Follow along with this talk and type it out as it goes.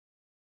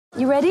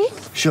You ready?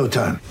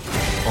 Showtime.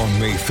 On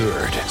May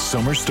 3rd,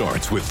 summer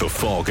starts with The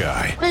Fall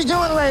Guy. Let's do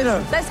it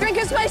later. Let's drink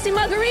a spicy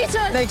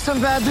margarita. Make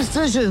some bad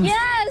decisions.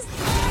 Yes!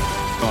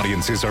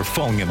 Audiences are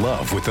falling in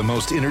love with the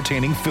most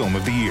entertaining film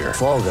of the year.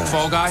 Fall Guy.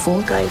 Fall Guy?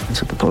 Fall guy.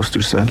 That's what the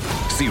poster said.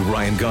 See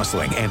Ryan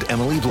Gosling and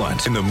Emily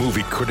Blunt in the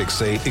movie critics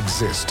say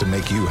exists to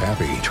make you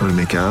happy. Trying to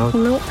make it out?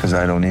 Nope. Because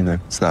I don't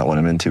either. It's not what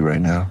I'm into right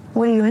now.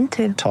 What are you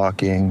into?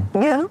 Talking.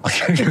 Yeah.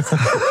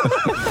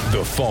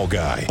 The Fall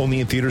Guy.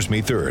 Only in theaters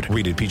May 3rd.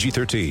 Rated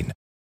PG-13.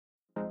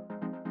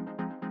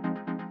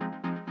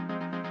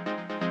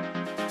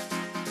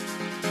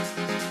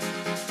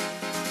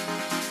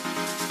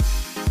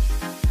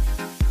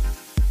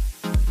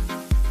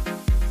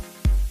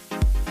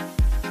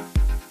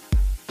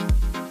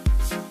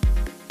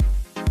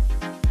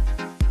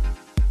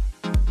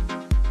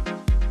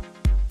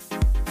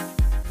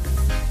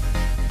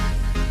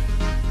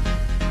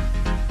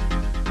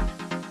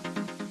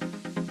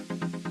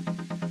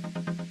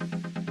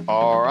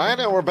 All right,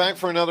 and we're back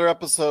for another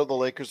episode of the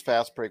Lakers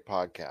Fast Break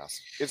podcast.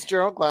 It's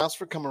Gerald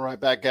Glassford coming right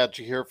back at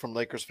you here from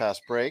Lakers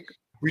Fast Break.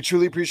 We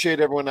truly appreciate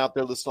everyone out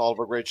there listening to all of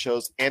our great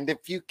shows. And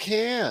if you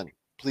can,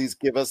 please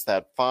give us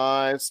that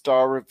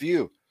 5-star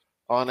review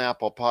on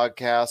Apple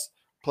Podcasts.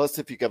 Plus,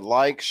 if you could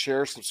like,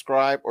 share,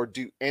 subscribe, or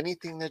do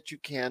anything that you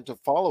can to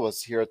follow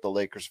us here at the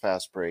Lakers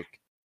Fast Break,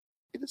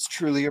 it is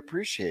truly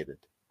appreciated.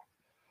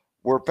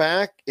 We're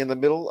back in the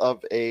middle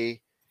of a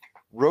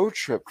road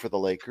trip for the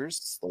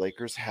Lakers. The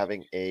Lakers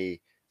having a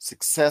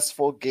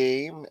successful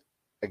game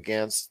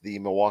against the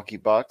Milwaukee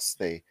Bucks.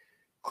 They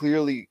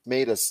clearly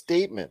made a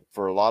statement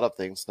for a lot of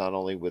things, not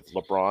only with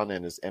LeBron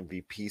and his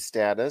MVP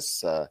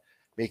status,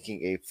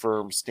 making a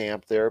firm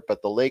stamp there,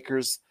 but the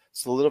Lakers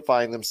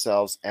solidifying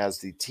themselves as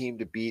the team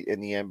to beat in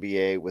the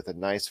NBA with a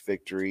nice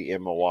victory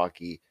in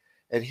Milwaukee.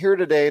 And here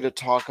today to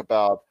talk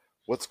about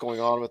what's going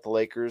on with the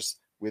Lakers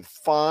with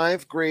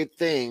 5 great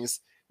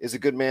things is a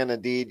good man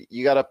indeed.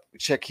 You got to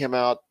check him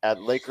out at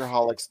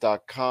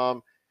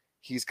Lakerholics.com.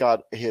 He's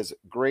got his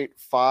great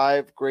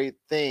 5 great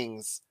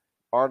things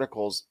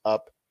articles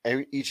up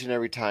each and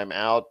every time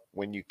out.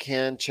 When you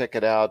can, check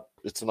it out.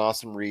 It's an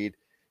awesome read.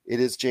 It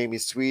is Jamie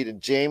Sweet.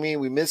 And Jamie,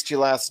 we missed you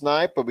last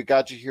night, but we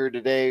got you here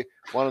today.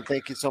 Want to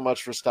thank you so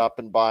much for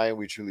stopping by, and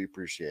we truly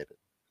appreciate it.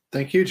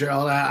 Thank you,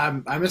 Gerald.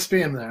 I miss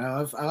being there.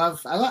 I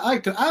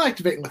like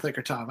debating with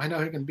Laker Tom. I know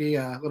he can be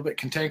a little bit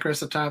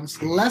cantankerous at times,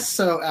 less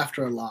so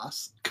after a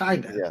loss,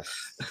 kind of.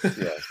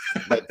 Yes.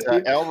 But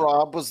L.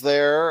 Rob was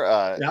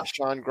there. Yep.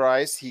 Sean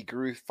Grice, he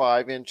grew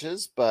 5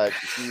 inches, but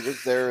he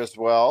was there as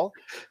well.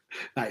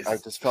 Nice. I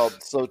just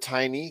felt so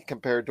tiny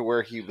compared to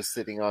where he was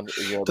sitting on.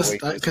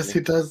 Because he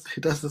does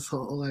this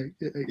whole like.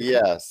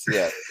 Yes.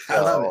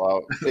 I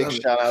love it. Big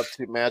shout out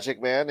to Magic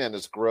Man and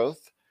his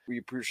growth. We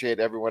appreciate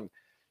everyone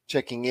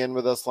checking in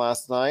with us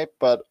last night.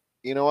 But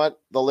you know what?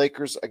 The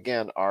Lakers,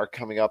 again, are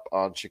coming up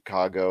on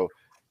Chicago.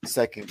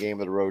 Second game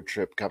of the road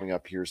trip coming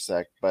up here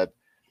sec. But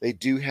they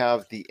do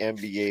have the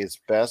NBA's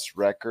best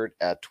record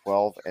at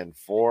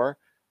 12-4.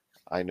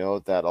 I know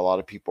that a lot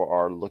of people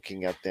are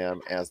looking at them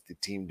as the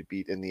team to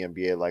beat in the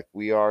NBA like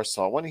we are.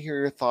 So I want to hear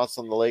your thoughts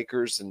on the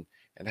Lakers and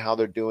how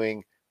they're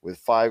doing with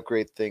 5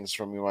 great things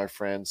from you, my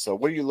friend. So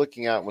what are you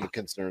looking at when it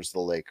concerns the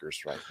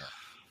Lakers right now?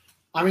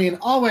 I mean,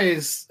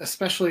 always,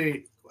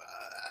 especially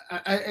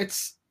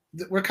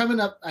we're coming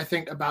up, I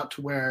think, about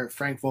to where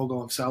Frank Vogel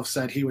himself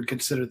said he would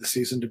consider the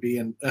season to be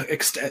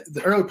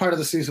the early part of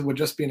the season would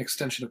just be an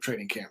extension of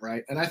training camp,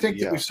 right? And I think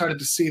that we've started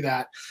to see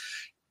that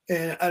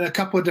in a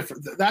couple of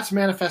different. That's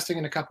manifesting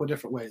in a couple of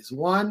different ways.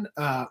 One,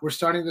 we're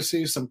starting to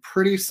see some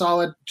pretty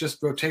solid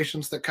just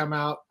rotations that come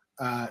out.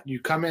 You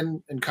come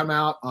in and come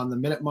out on the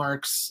minute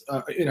marks,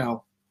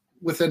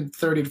 within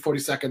 30 to 40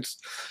 seconds.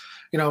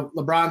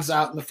 LeBron's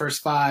out in the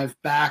first 5,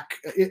 back.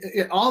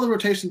 All the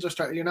rotations are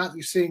starting.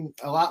 You're seeing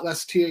a lot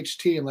less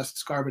THT unless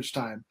it's garbage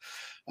time.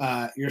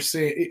 You're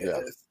seeing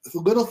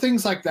little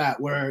things like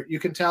that where you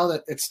can tell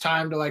that it's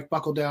time to like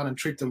buckle down and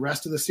treat the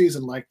rest of the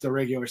season like the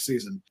regular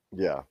season.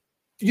 Yeah.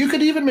 You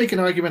could even make an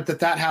argument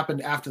that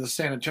happened after the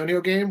San Antonio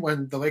game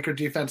when the Laker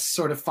defense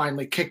sort of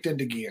finally kicked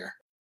into gear.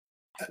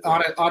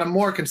 On a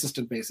more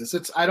consistent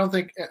basis. I don't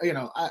think,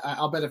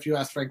 I'll bet if you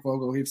ask Frank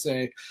Vogel, he'd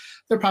say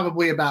they're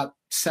probably about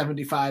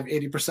 75,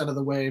 80% of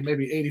the way,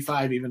 maybe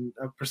 85 even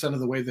percent of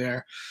the way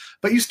there.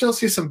 But you still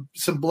see some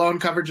blown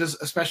coverages,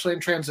 especially in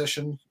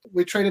transition.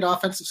 We traded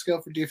offensive skill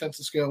for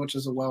defensive skill, which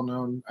is a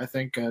well-known, I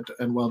think,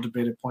 and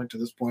well-debated point to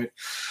this point.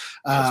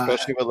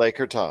 Especially with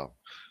Laker Tom.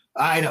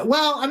 I know.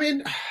 Well, I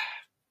mean,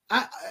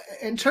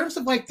 in terms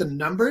of like the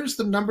numbers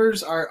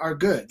are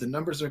good. The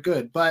numbers are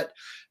good, but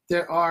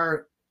there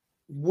are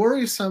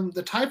worrisome.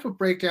 The type of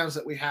breakdowns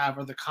that we have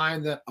are the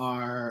kind that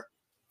are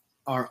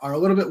a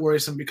little bit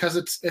worrisome because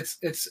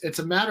it's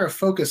a matter of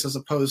focus as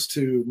opposed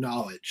to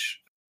knowledge.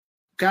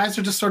 Guys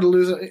are just sort of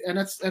losing, and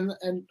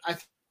I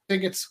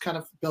think it's kind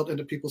of built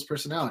into people's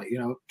personality. You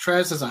know,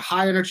 Trez is a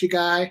high energy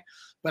guy,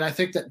 but I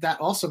think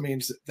that also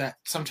means that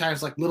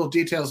sometimes like little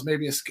details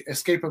maybe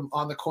escape him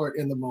on the court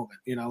in the moment.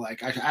 You know,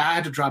 like I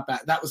had to drop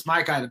back. That was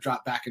my guy to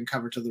drop back and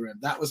cover to the rim.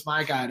 That was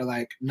my guy to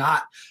like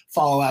not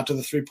follow out to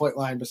the 3-point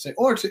line, but say,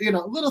 or to, you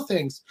know, little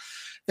things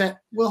that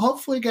will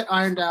hopefully get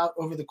ironed out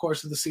over the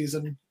course of the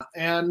season.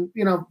 And,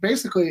 you know,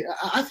 basically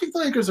I think the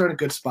Lakers are in a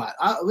good spot.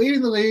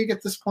 Leading the league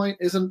at this point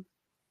isn't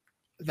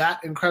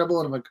that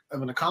incredible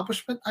of an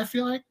accomplishment. I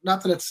feel like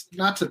not that it's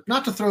not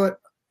to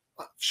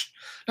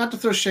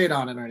throw shade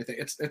on it or anything.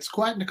 It's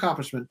quite an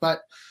accomplishment,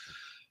 but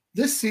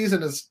this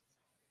season is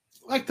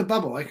like the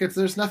bubble. Like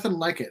there's nothing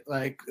like it.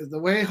 Like the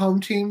way home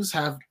teams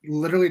have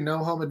literally no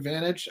home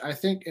advantage, I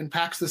think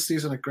impacts this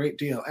season a great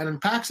deal, and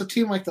impacts a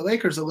team like the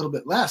Lakers a little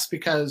bit less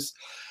because,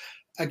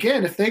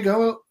 again, if they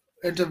go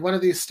into one of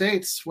these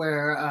states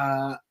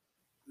where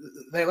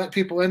they let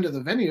people into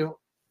the venue,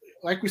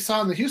 like we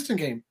saw in the Houston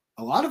game,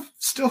 a lot of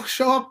still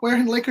show up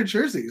wearing Laker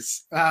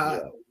jerseys,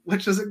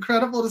 which is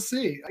incredible to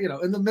see. You know,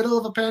 in the middle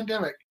of a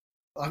pandemic,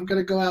 I'm going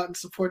to go out and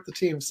support the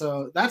team.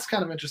 So that's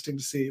kind of interesting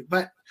to see.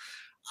 But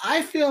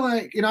I feel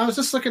like, you know, I was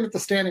just looking at the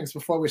standings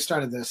before we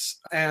started this,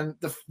 and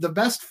the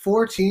best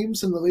 4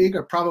 teams in the league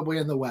are probably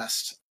in the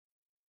West,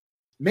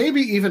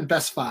 maybe even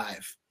best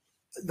 5.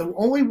 The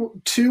only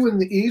 2 in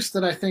the East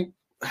that I think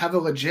have a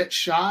legit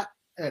shot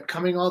at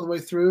coming all the way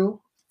through,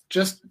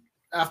 just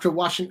after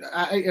watching,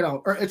 you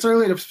know, it's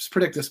early to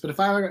predict this, but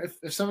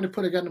if somebody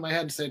put a gun to my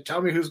head and say,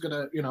 tell me who's going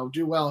to, you know,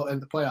 do well in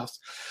the playoffs,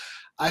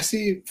 I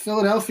see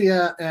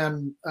Philadelphia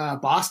and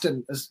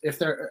Boston as if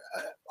they're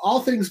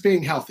all things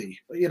being healthy,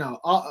 you know,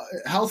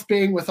 health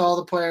being with all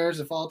the players,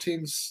 if all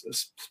teams,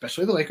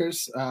 especially the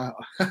Lakers,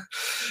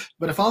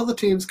 but if all the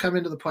teams come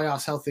into the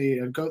playoffs healthy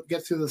and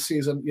get through the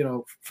season, you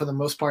know, for the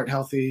most part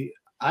healthy,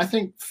 I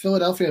think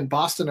Philadelphia and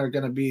Boston are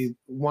going to be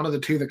one of the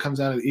 2 that comes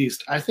out of the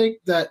East. I think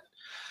that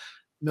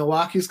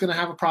Milwaukee's going to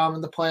have a problem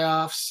in the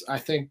playoffs. I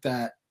think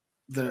that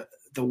the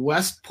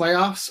West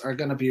playoffs are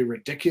going to be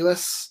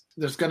ridiculous.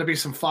 There's going to be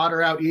some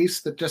fodder out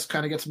East that just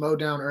kind of gets mowed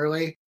down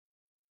early.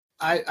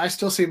 I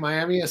still see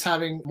Miami as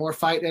having more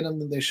fight in them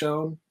than they've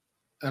shown,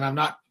 and I'm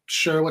not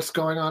sure what's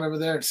going on over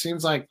there. It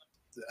seems like,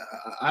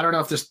 I don't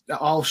know if this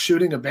all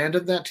shooting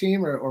abandoned that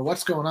team or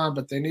what's going on,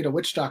 but they need a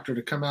witch doctor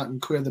to come out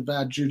and clear the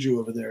bad juju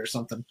over there or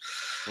something.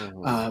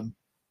 Mm-hmm.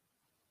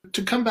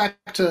 To come back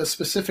to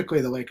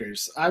specifically the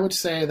Lakers, I would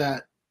say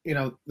that, you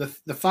know, the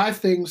 5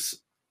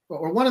 things,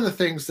 or one of the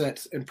things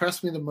that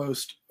impressed me the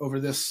most over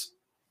this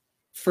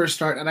first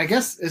start, and I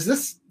guess, is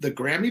this the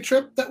Grammy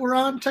trip that we're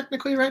on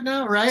technically right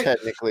now, right?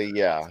 Technically,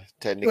 yeah.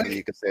 Technically,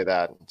 you could say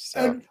that.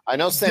 So I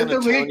know San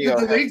Antonio.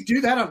 Did the league do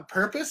that on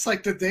purpose?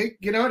 Like, did they,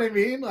 you know what I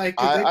mean? Like,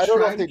 I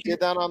don't know if they did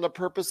that on the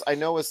purpose. I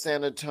know with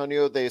San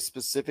Antonio, they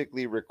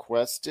specifically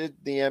requested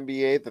the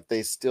NBA that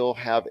they still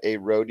have a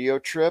rodeo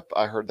trip.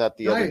 I heard that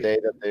the other day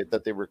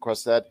that they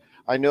requested that.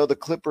 I know the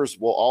Clippers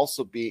will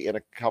also be in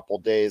a couple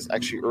days,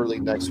 actually early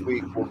next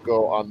week, will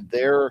go on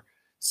their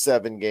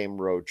 7-game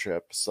road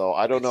trip. So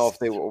I don't know if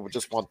they will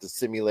just want to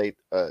simulate,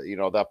 you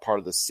know, that part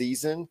of the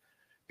season,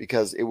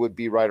 because it would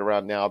be right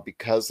around now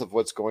because of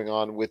what's going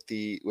on with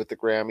the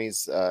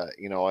Grammys.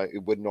 You know,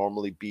 it would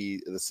normally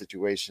be the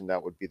situation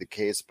that would be the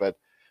case, but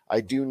I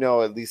do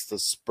know at least the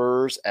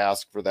Spurs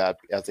ask for that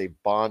as a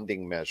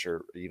bonding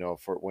measure, you know,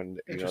 for when,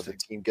 you know, the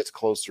team ggets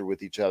closer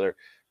with each other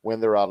when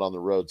they're out on the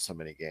road so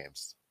many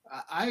games.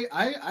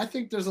 I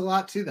think there's a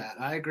lot to that.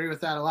 I agree with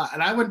that a lot.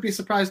 And I wouldn't be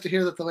surprised to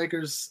hear that the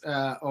Lakers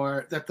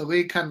or that the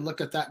league kind of looked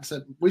at that and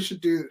said, we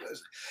should do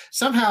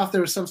somehow, if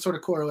there was some sort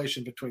of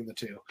correlation between the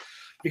 2,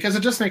 because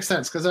it just makes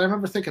sense. Because I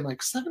remember thinking, like,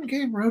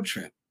 7-game road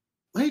trip,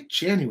 late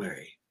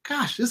January.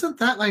 Gosh, isn't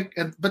that like,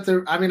 but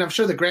I mean, I'm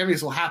sure the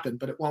Grammys will happen,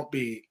 but it won't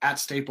be at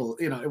Staples,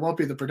 you know, it won't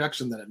be the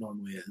production that it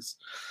normally is.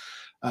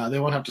 They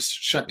won't have to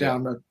shut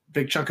down a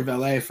big chunk of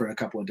LA for a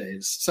couple of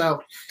days.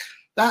 So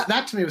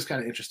that to me was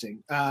kind of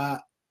interesting.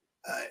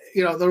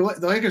 You know,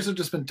 the Lakers have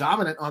just been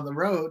dominant on the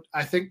road,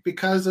 I think,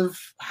 because of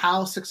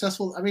how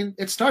successful. I mean,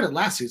 it started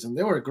last season.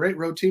 They were a great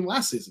road team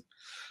last season.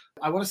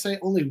 I want to say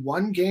only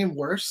 1 game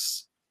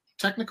worse,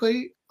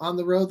 technically, on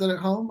the road than at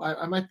home.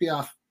 I might be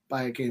off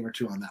by a game or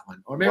 2 on that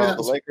one. Or maybe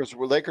the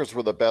Lakers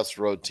were the best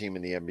road team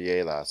in the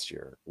NBA last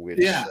year. Which,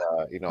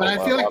 you know, but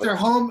I feel like their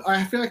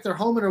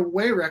home and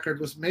away record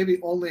was maybe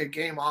only a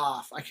game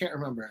off. I can't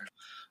remember.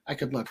 I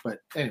could look, but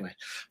anyway.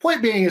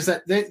 Point being is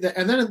that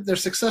and then their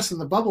success in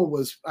the bubble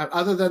was,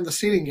 other than the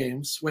seeding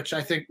games, which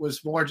I think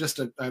was more just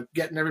a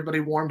getting everybody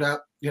warmed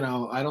up. You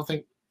know, I don't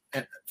think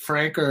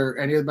Frank or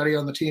anybody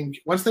on the team,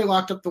 once they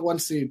locked up the 1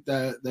 seed,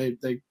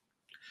 they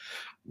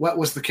what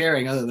was the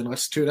caring other than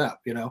let's tune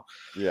up, you know?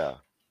 Yeah.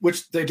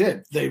 Which they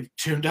did. They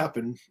tuned up,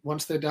 and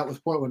once they dealt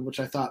with Portland, which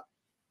I thought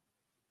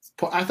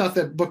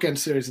that bookend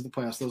series of the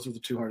playoffs, those were the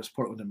 2 hardest,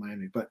 Portland and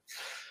Miami. But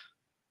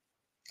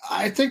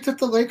I think that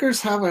the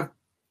Lakers have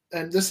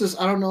and this is,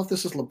 I don't know if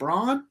this is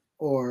LeBron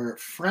or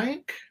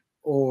Frank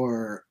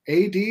or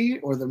AD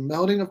or the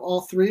melding of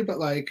all 3, but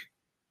like,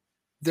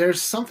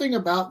 there's something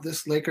about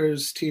this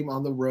Lakers team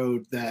on the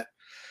road that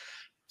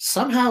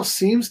somehow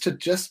seems to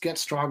just get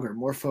stronger,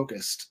 more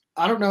focused.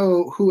 I don't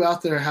know who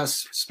out there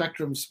has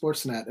Spectrum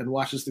Sportsnet and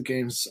watches the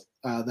games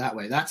that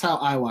way. That's how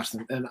I watch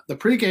them. And the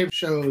pregame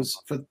shows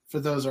for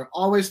those are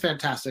always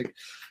fantastic.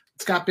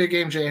 It's got Big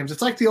Game James.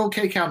 It's like the old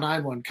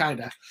KCAL9 one, kind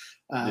of.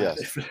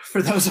 Yes.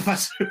 For those of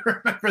us who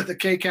remember the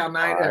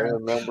KCAL9 era. I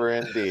remember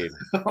indeed.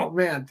 Oh,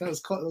 man,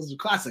 those were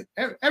classic.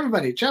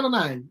 Everybody, Channel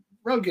 9,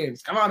 road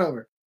games, come on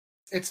over.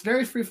 It's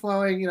very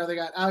free-flowing. You know, they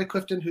got Allie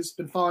Clifton, who's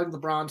been following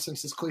LeBron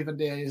since his Cleveland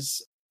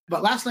days.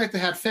 But last night they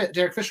had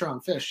Derek Fisher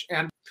on Fish,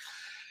 and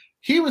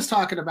he was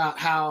talking about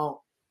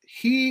how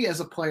he, as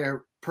a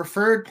player,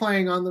 preferred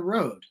playing on the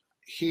road.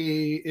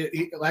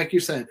 He, like you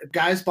said,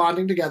 guys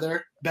bonding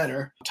together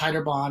better,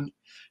 tighter bond.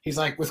 He's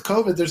like, with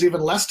COVID, there's even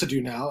less to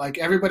do now. Like,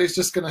 everybody's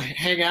just going to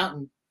hang out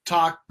and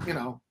talk, you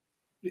know,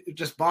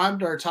 just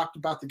bond or talk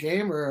about the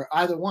game or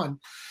either one.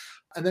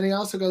 And then he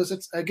also goes,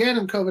 it's again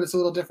in COVID, it's a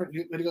little different.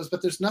 But he goes,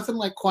 but there's nothing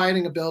like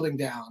quieting a building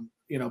down,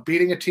 you know,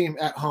 beating a team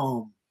at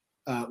home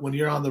when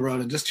you're on the road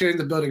and just cheering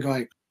the building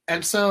going.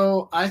 And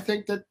so I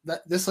think that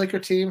this Laker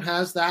team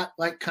has that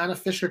like kind of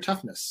Fisher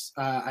toughness.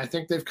 I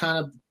think they've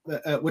kind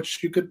of,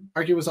 which you could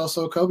argue was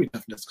also a Kobe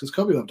toughness because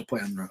Kobe loved to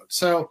play on the road.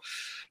 So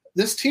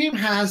this team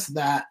has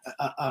that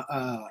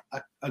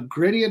a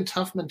gritty and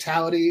tough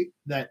mentality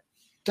that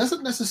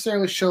doesn't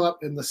necessarily show up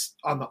on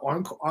the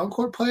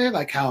on-court play,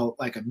 like how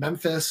like a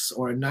Memphis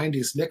or a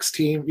 90s Knicks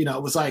team, you know,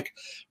 it was like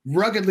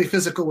ruggedly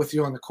physical with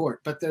you on the court,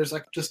 but there's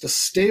like just a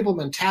stable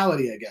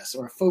mentality, I guess,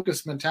 or a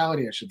focused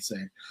mentality, I should say,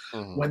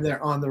 when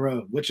they're on the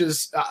road, which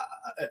is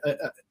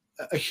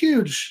a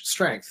huge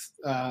strength,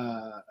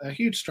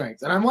 And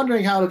I'm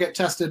wondering how it'll get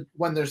tested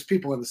when there's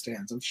people in the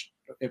stands.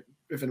 If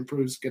it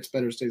improves, gets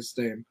better, stays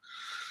the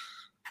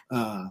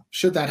same.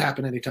 Should that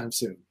happen anytime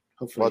soon?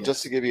 Hopefully, well,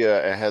 just to give you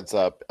a heads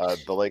up,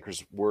 the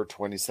Lakers were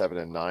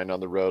 27-9 on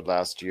the road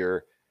last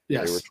year.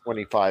 Yes. They were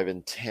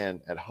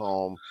 25-10 at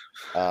home,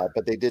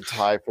 but they did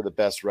tie for the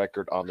best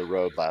record on the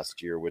road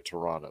last year with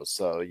Toronto.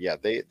 So yeah,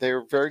 they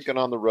were very good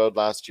on the road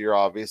last year.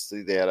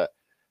 Obviously, they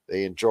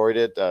enjoyed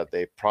it.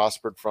 They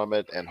prospered from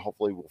it, and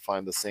hopefully we'll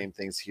find the same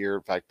things here.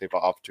 In fact, they've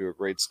off to a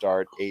great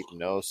start,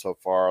 8-0 so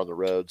far on the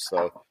road.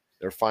 So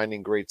they're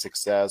finding great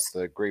success,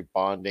 great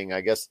bonding. I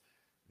guess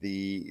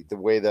the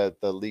way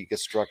that the league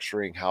is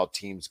structuring how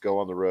teams go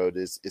on the road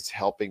is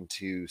helping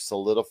to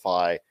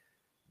solidify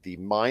the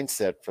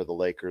mindset for the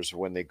Lakers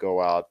when they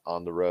go out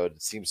on the road.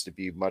 It seems to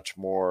be much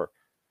more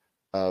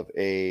of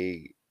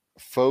a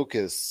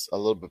focus, a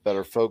little bit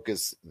better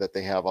focus that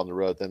they have on the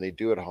road than they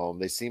do at home.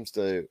 They seem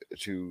to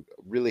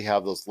really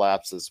have those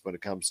lapses when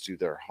it comes to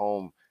their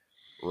home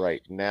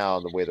right now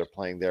and the way they're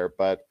playing there.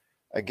 But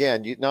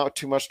again, not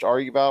too much to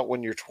argue about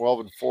when you're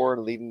 12-4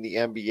 and leading the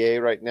NBA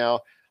right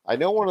now. I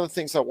know one of the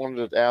things I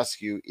wanted to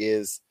ask you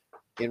is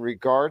in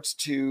regards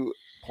to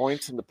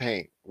points in the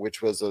paint,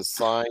 which was a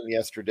sign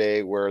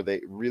yesterday where they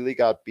really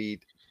got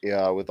beat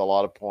with a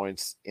lot of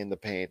points in the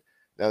paint.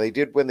 Now, they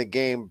did win the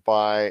game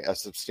by a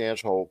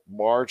substantial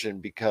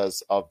margin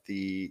because of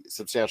the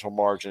substantial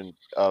margin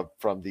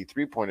from the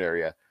three-point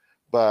area,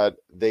 but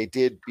they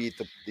did beat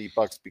the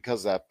Bucks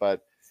because of that.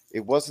 But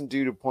it wasn't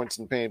due to points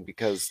in paint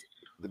because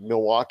the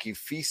Milwaukee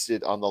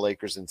feasted on the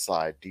Lakers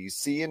inside. Do you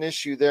see an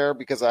issue there?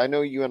 Because I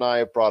know you and I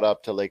have brought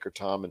up to Laker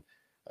Tom, and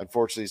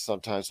unfortunately,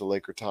 sometimes the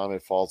Laker Tom,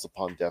 it falls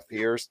upon deaf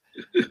ears.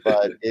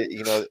 But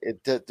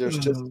there's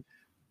just,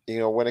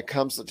 when it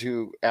comes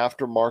to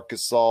after Marc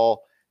Gasol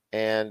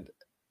and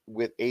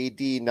with AD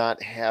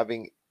not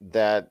having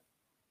that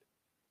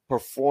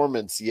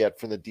performance yet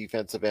from the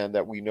defensive end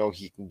that we know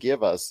he can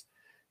give us,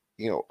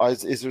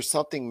 is there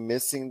something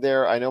missing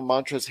there? I know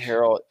Montrezl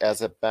Harrell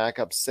as a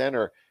backup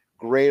center,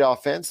 great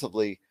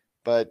offensively,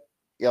 but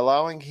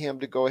allowing him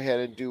to go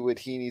ahead and do what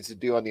he needs to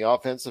do on the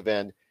offensive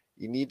end,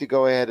 you need to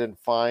go ahead and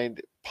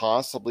find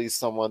possibly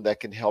someone that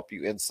can help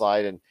you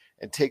inside and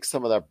take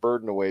some of that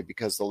burden away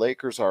because the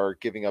Lakers are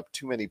giving up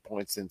too many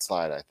points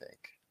inside, I think.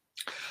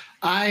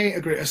 I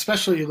agree,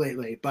 especially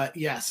lately. But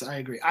yes, I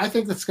agree. I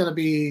think that's going to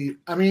be,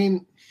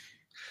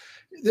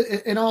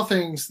 in all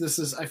things,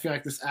 I feel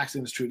like this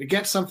axiom is true. To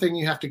get something,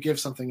 you have to give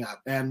something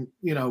up. And,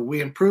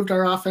 we improved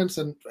our offense.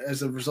 And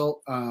as a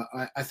result,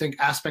 I think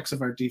aspects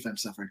of our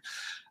defense suffered.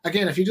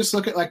 Again, if you just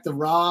look at like the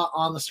raw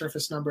on the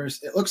surface numbers,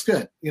 it looks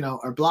good.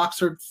 Our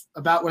blocks are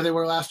about where they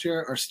were last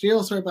year. Our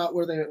steals are about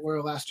where they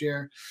were last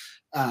year.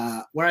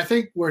 Where I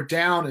think we're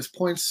down is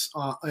points,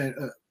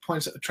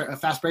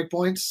 fast break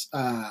points,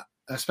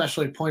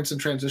 especially points in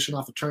transition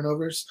off of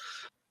turnovers.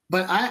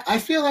 But I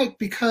feel like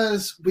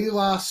because we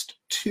lost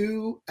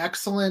two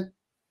excellent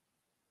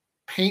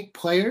paint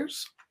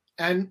players,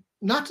 and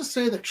not to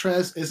say that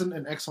Trez isn't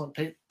an excellent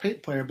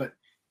paint player, but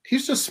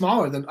he's just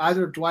smaller than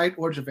either Dwight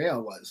or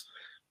JaVale was.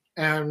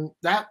 And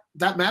that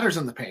matters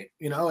in the paint.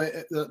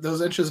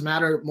 Those inches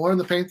matter more in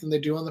the paint than they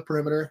do on the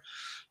perimeter.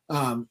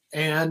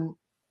 And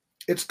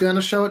it's going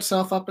to show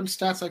itself up in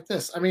stats like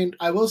this.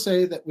 I will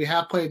say that we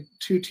have played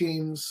two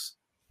teams.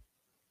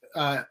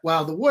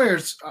 While the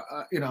Warriors,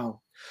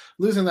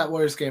 losing that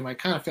Warriors game, I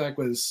kind of feel like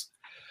was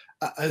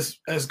as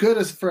good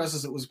as for us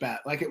as it was bad.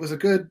 Like it was a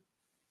good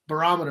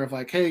barometer of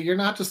like, hey, you're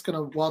not just going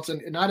to waltz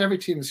in. Not every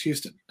team is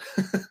Houston.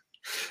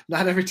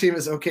 Not every team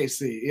is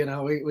OKC. You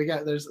know, we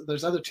got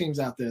there's other teams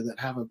out there that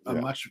have a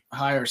much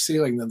higher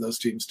ceiling than those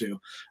teams do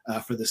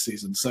for this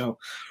season. So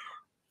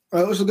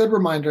it was a good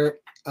reminder.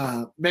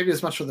 Maybe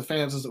as much for the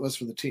fans as it was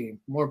for the team.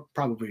 More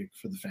probably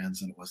for the fans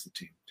than it was the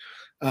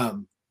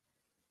team.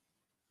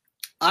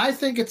 I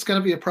think it's going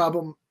to be a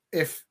problem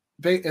if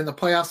in the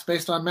playoffs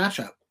based on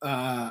matchup,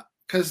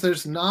 because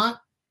there's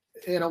not,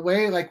 in a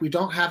way, like we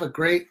don't have a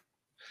great.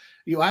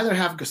 You either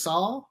have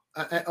Gasol.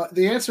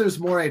 The answer is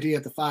more AD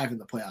at the 5 in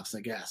the playoffs,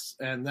 I guess,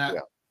 and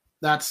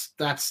that's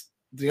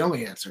the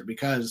only answer,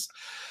 because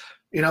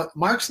you know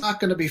Mark's not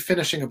going to be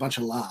finishing a bunch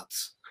of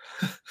lobs.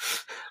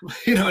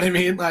 You know what I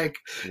mean? Like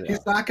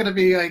he's not going to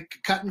be like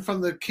cutting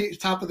from the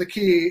top of the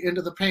key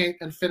into the paint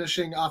and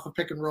finishing off a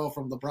pick and roll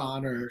from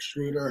LeBron or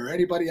Schroeder or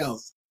anybody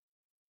else,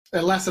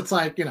 unless it's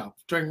like, you know,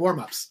 during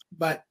warmups.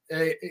 But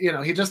you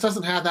know, he just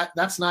doesn't have that.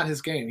 That's not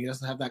his game. He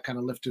doesn't have that kind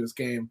of lift to his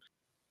game.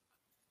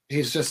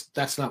 He's just,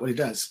 that's not what he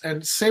does.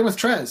 And same with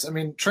Trez. I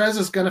mean, Trez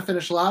is going to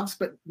finish lobs,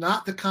 but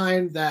not the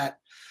kind that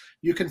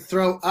you can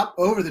throw up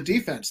over the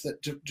defense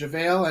that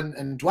JaVale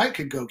and Dwight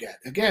could go get.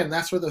 Again,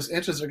 that's where those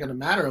inches are going to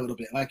matter a little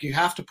bit. Like you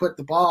have to put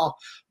the ball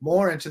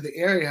more into the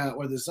area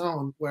or the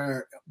zone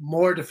where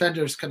more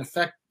defenders can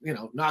affect, you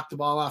know, knock the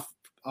ball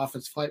off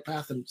its flight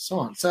path and so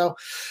on. So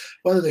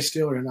whether they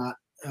steal it or not,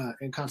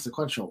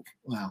 inconsequential,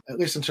 well, at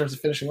least in terms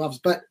of finishing lobs.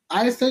 But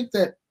I think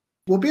that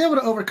we'll be able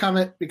to overcome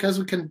it because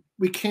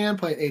we can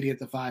play 80 at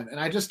the 5, and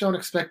I just don't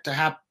expect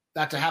that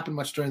to happen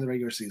much during the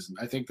regular season.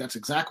 I think that's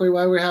exactly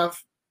why we have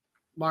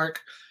Mark.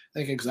 I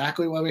think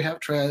exactly why we have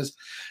Trez.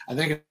 I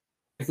think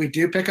if we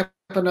do pick up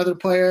another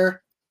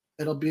player,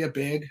 it'll be a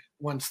big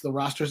once the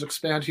rosters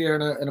expand here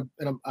in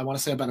a I want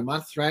to say about a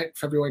month, right?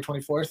 February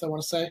 24th, I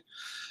want to say.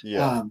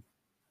 Yeah.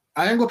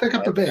 I think we'll pick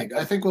up a big.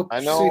 I think we'll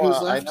see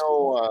who's left. I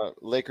know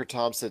Laker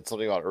Tom said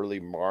something about early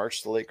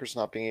March, the Lakers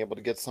not being able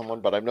to get someone,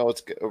 but I know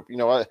it's, you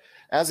know,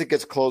 as it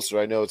gets closer,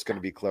 I know it's going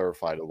to be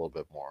clarified a little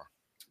bit more.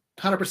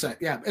 100%.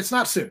 Yeah, it's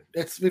not soon.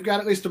 We've got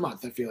at least a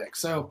month, I feel like.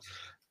 So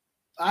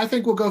I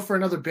think we'll go for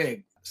another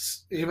big,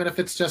 even if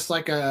it's just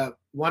like a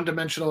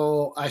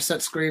one-dimensional, I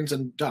set screens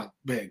and dunk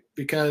big,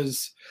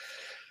 because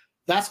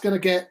that's going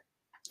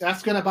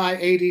to buy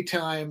AD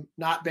time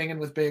not banging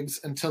with bigs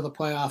until the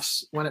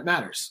playoffs when it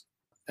matters.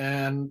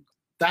 And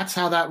that's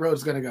how that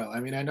road's going to go.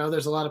 I mean, I know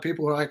there's a lot of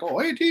people who are like, oh,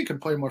 AD can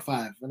play more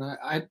 5. And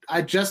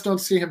I just don't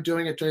see him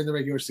doing it during the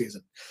regular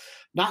season.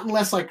 Not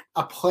unless like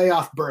a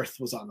playoff berth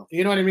was on them.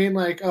 You know what I mean?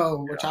 Like,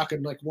 oh, we're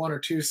talking like 1 or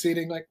 2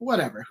 seeding. Like,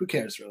 whatever. Who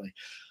cares, really?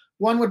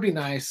 1 would be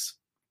nice.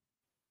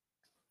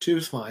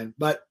 2's fine.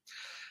 But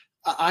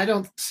I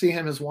don't see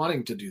him as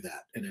wanting to do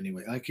that in any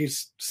way. Like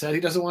he's said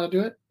he doesn't want to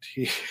do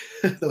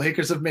it. The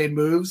Lakers have made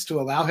moves to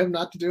allow him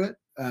not to do it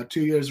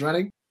 2 years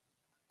running.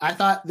 I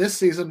thought this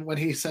season when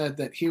he said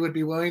that he would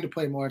be willing to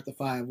play more at the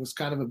 5 was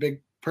kind of a big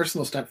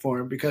personal step for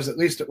him, because at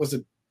least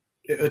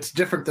it's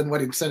different than what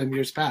he'd said in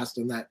years past,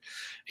 in that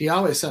he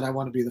always said, I'm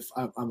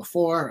a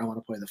 4, I want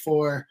to play the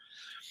 4,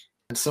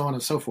 and so on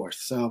and so forth.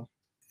 So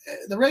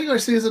the regular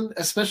season,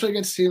 especially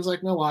against teams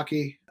like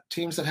Milwaukee,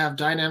 teams that have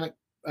dynamic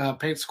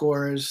paint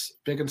scorers,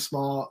 big and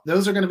small,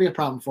 those are going to be a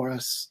problem for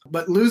us.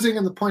 But losing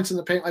in the points in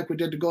the paint like we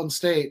did to Golden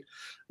State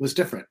was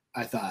different,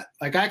 I thought.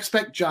 Like I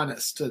expect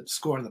Giannis to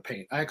score in the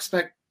paint. I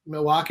expect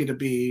Milwaukee to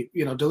be,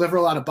 you know, deliver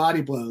a lot of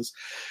body blows.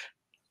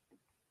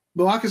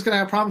 Milwaukee's going to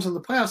have problems in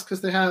the playoffs because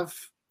they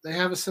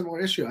have a similar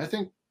issue. I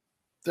think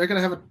they're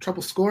going to have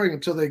trouble scoring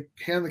until they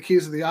hand the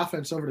keys of the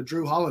offense over to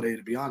Drew Holiday,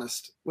 to be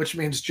honest, which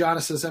means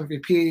Giannis's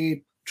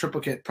MVP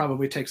triplicate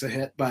probably takes a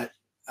hit, but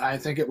I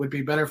think it would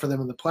be better for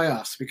them in the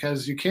playoffs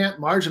because you can't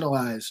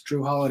marginalize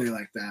Drew Holiday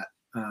like that.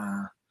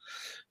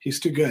 He's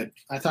too good.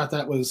 I thought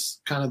that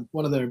was kind of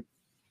one of their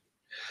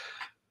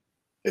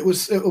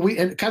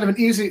kind of an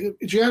easy.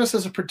 Giannis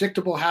has a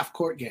predictable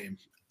half-court game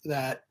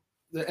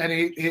and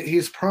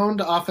he's prone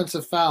to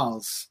offensive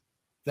fouls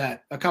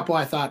that a couple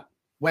I thought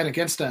went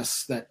against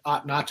us that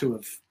ought not to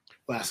have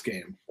last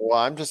game. Well,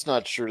 I'm just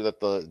not sure that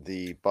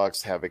the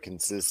Bucks have a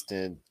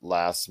consistent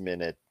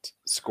last-minute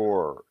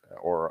scorer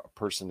or a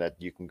person that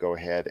you can go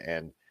ahead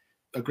and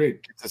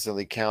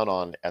consistently count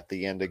on at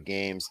the end of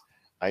games.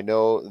 I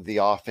know the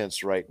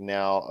offense right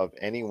now of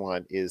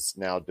anyone is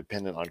now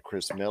dependent on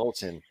Chris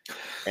Middleton,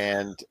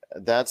 and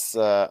that's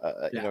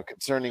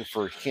concerning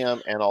for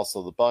him and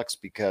also the Bucks,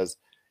 because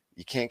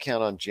you can't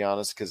count on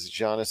Giannis because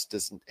Giannis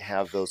doesn't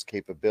have those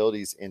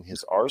capabilities in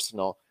his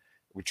arsenal.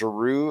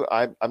 Drew,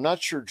 I'm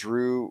not sure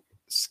Drew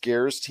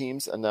scares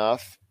teams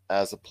enough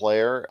as a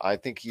player. I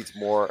think he's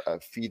more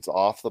feeds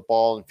off the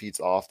ball and feeds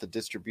off the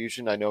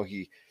distribution. I know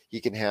he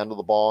can handle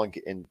the ball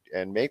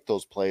and make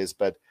those plays,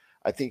 but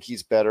I think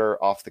he's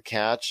better off the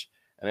catch.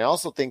 And I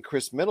also think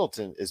Chris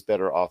Middleton is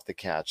better off the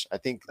catch. I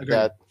think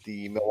that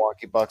the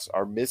Milwaukee Bucks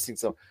are missing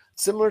some,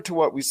 similar to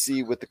what we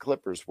see with the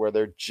Clippers, where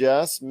they're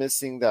just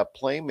missing that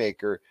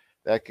playmaker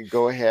that could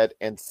go ahead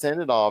and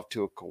send it off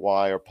to a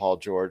Kawhi or Paul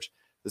George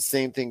The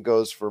same thing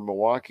goes for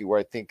Milwaukee, where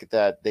I think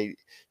that they,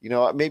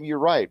 maybe you're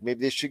right.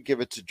 Maybe they should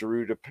give it to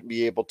Drew to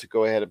be able to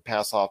go ahead and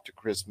pass off to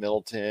Chris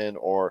Middleton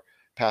or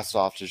pass it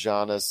off to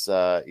Giannis,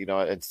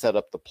 and set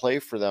up the play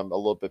for them a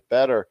little bit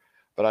better.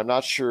 But I'm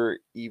not sure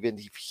even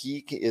if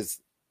he is,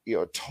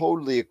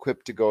 totally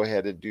equipped to go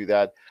ahead and do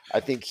that. I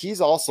think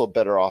he's also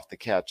better off the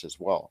catch as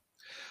well.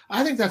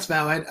 I think that's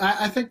valid.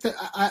 I think that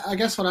I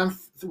guess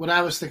what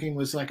I was thinking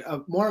was like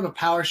more of a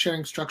power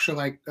sharing structure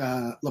like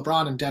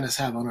LeBron and Dennis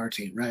have on our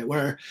team, right?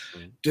 Where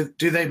do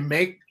they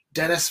make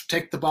Dennis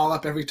take the ball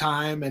up every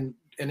time and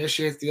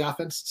initiate the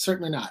offense?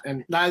 Certainly not.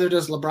 And neither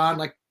does LeBron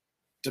like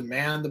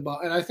demand the ball.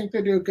 And I think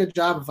they do a good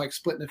job of like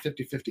splitting it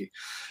 50-50.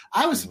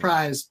 I was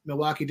surprised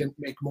Milwaukee didn't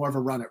make more of a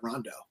run at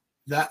Rondo.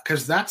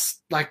 Because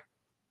that's like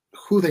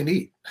who they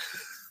need.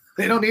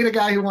 They don't need a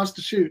guy who wants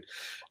to shoot.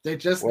 They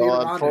just need a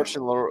Rondo.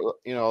 Unfortunately,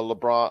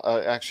 LeBron.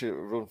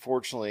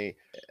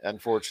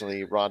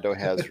 Unfortunately, Rondo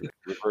has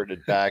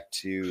reverted back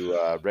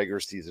to regular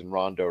season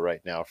Rondo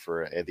right now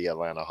for the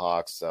Atlanta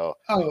Hawks. So,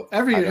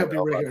 every year he'll be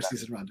regular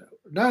season Rondo.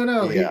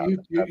 No, Yeah,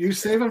 you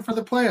save him for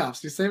the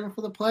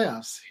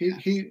playoffs.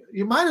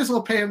 You might as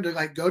well pay him to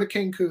like go to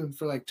Cancun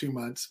for like 2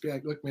 months. Be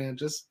like, look, man,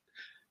 just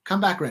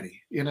come back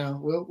ready.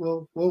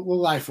 We'll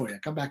lie for you.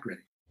 Come back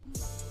ready.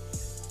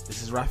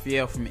 This is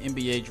Raphael from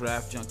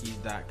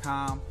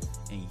NBADraftJunkies.com,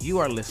 and you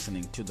are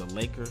listening to the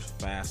Lakers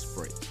Fast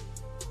Break.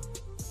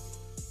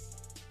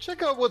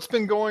 Check out what's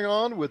been going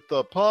on with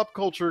the Pop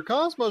Culture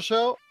Cosmos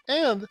Show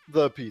and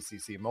the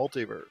PCC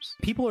Multiverse.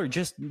 People are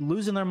just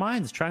losing their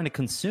minds trying to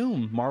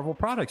consume Marvel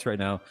products right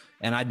now,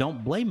 and I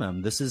don't blame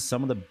them. This is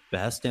some of the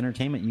best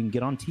entertainment you can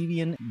get on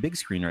TV and big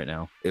screen right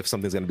now. If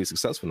something's going to be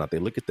successful or not, they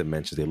look at the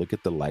mentions, they look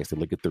at the likes, they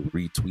look at the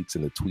retweets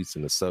and the tweets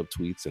and the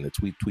subtweets and the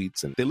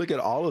tweets, and they look at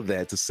all of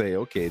that to say,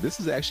 okay, this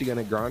is actually going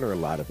to garner a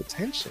lot of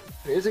attention.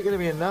 Is it going to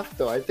be enough,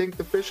 though? I think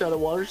the fish out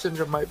of water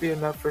syndrome might be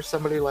enough for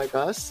somebody like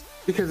us,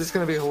 because it's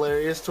going to be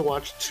hilarious to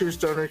watch two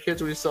stoner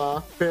kids we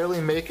saw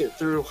barely make it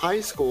through high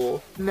school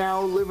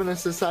now live in a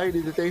society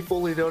that they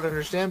fully don't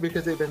understand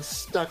because they've been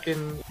stuck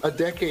in a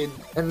decade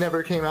and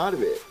never came out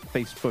of it.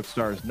 Facebook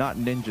stars, not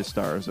ninja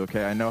stars,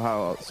 okay? I know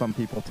how some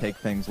people take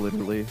things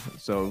literally,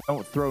 so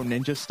don't throw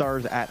ninja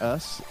stars at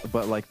us,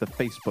 but like the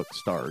Facebook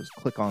stars.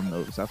 Click on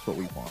those. That's what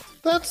we want.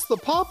 That's the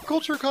Pop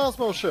Culture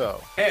Cosmos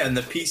Show. And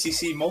the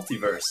PCC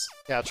Multiverse.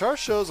 Catch our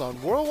shows on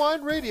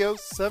Worldwide Radio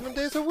 7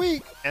 days a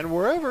week and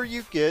wherever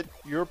you get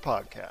your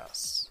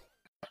podcasts.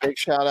 Big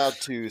shout out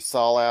to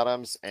Saul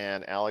Adams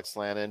and Alex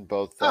Lannon.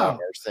 Both are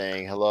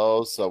saying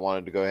hello. So I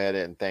wanted to go ahead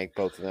and thank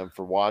both of them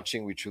for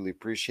watching. We truly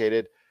appreciate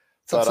it.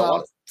 What's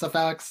up,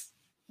 Alex?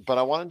 But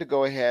I wanted to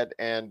go ahead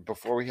and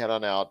before we head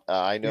on out,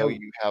 I know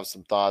you have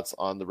some thoughts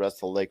on the rest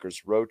of the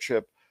Lakers road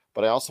trip,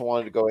 but I also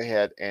wanted to go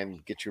ahead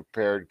and get you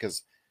prepared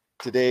because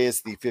today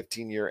is the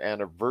 15-year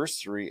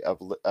anniversary of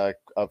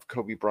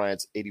Kobe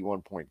Bryant's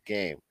 81-point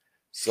game.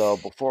 So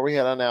before we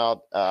head on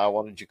out, I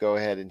wanted you to go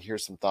ahead and hear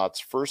some thoughts.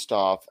 First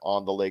off,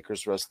 on the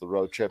Lakers' rest of the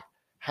road trip,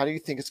 how do you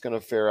think it's going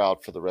to fare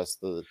out for the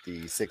rest of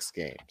the 6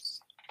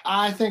 games?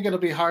 I think it'll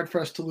be hard for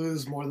us to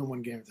lose more than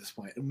one game at this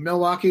point.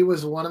 Milwaukee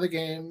was one of the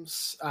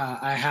games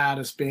I had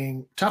as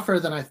being tougher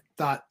than I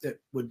thought it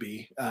would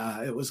be.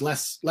 It was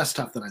less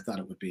tough than I thought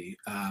it would be.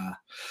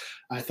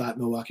 I thought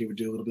Milwaukee would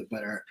do a little bit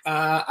better.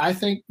 I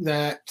think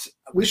that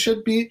we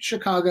should beat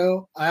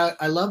Chicago.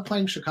 I love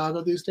playing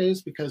Chicago these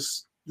days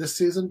because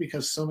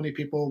so many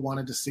people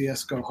wanted to see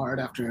us go hard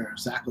after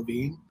Zach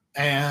LaVine.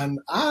 And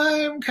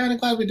I'm kind of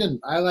glad we didn't.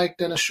 I like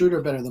Dennis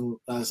Schroeder better than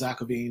Zach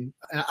LaVine.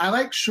 I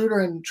like Schroeder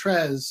and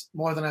Trez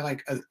more than I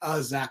like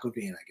a Zach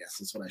LaVine, I guess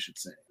is what I should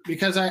say.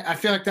 Because I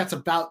feel like that's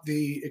about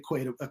the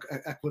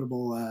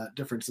equitable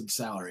difference in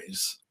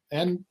salaries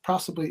and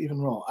possibly even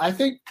role. I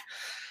think,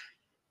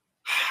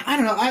 I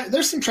don't know.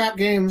 There's some trap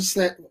games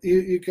that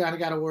you kind of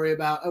got to worry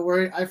about.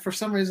 For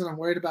some reason, I'm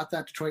worried about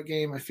that Detroit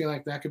game. I feel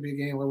like that could be a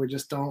game where we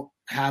just don't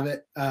have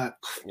it.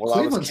 Well,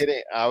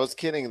 I was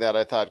kidding that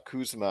I thought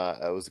Kuzma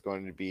was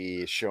going to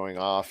be showing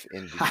off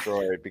in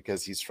Detroit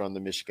because he's from the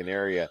Michigan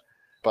area.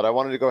 But I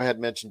wanted to go ahead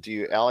and mention to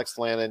you, Alex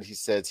Lannon, he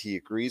says he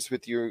agrees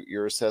with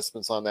your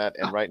assessments on that.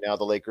 And right now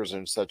the Lakers are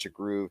in such a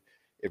groove.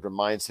 It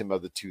reminds him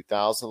of the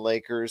 2000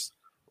 Lakers.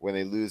 When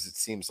they lose, it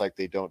seems like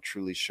they don't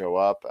truly show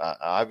up.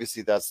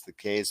 Obviously, that's the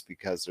case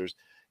because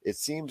it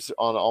seems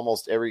on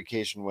almost every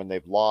occasion when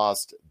they've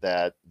lost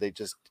that they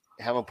just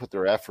haven't put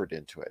their effort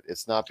into it.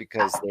 It's not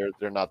because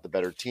they're not the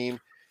better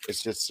team.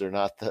 It's just they're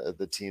not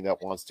the team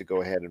that wants to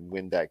go ahead and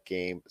win that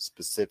game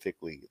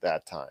specifically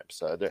that time.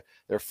 So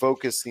their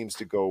focus seems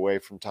to go away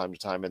from time to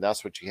time, and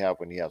that's what you have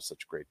when you have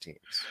such great teams.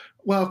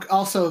 Well,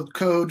 also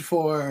code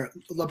for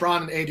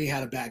LeBron and AD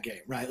had a bad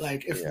game, right?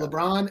 Like if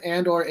LeBron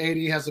and or AD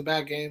has a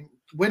bad game,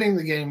 winning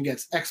the game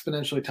gets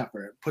exponentially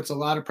tougher. It puts a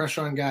lot of pressure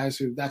on guys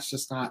who that's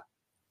just not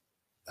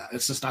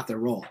it's just not their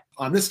role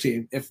on this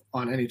team, if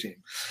on any team.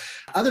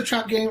 Other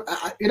trap game,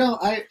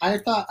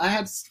 I thought I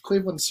had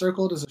Cleveland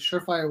circled as a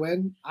surefire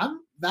win.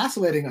 I'm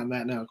vacillating on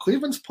that now.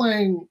 Cleveland's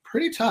playing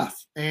pretty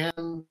tough,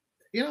 and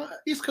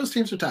East Coast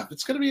teams are tough.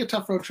 It's going to be a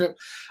tough road trip.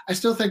 I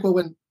still think we'll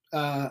win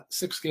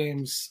 6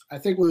 games. I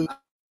think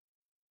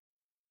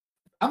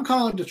I'm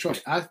calling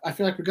Detroit. I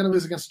feel like we're going to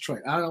lose against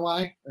Detroit. I don't know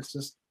why. It's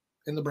just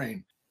in the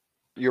brain.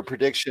 Your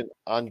prediction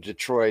on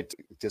Detroit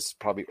just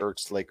probably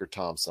irks Laker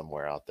Tom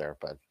somewhere out there,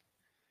 but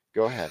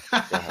go ahead.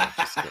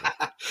 Just kidding.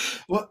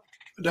 Well,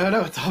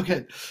 no, it's all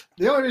good.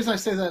 The only reason I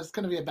say that it's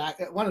going to be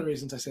one of the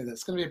reasons I say that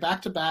it's going to be a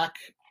back-to-back,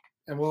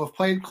 and we'll have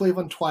played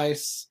Cleveland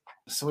twice,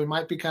 so we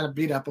might be kind of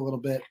beat up a little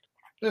bit.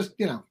 Just,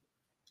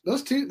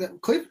 those two,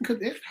 Cleveland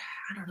could.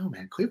 I don't know,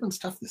 man. Cleveland's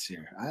tough this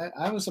year.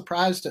 I was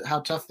surprised at how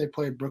tough they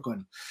played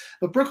Brooklyn,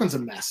 but Brooklyn's a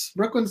mess.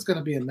 Brooklyn's going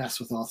to be a mess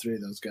with all 3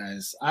 of those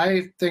guys.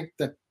 I think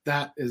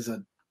that is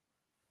a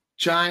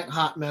giant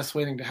hot mess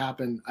waiting to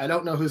happen. I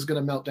don't know who's going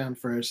to melt down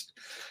first.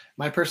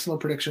 My personal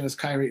prediction is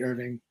Kyrie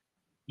Irving,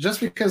 just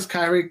because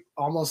Kyrie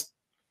almost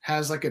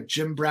has like a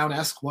Jim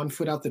Brown-esque 1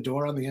 foot out the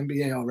door on the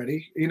NBA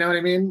already. You know what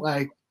I mean?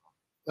 Like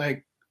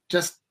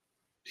just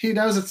he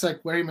knows it's like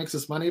where he makes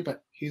his money,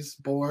 but he's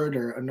bored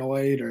or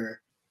annoyed or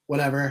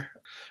whatever,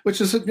 which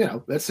is,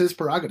 that's his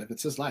prerogative.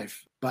 It's his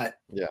life. But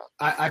yeah,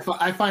 I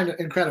find it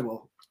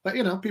incredible. But,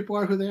 people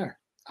are who they are.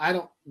 I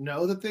don't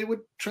know that they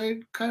would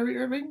trade Kyrie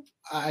Irving.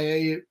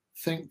 I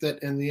think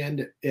that in the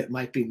end, it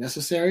might be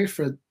necessary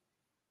for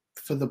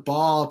the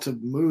ball to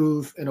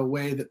move in a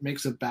way that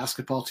makes a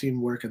basketball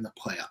team work in the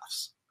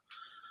playoffs.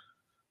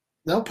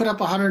 They'll put up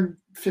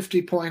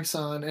 150 points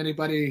on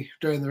anybody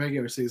during the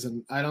regular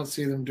season. I don't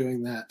see them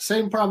doing that.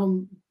 Same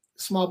problem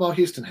small ball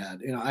Houston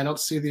had. I don't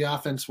see the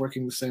offense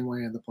working the same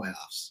way in the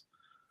playoffs.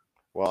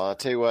 Well, I'll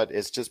tell you what,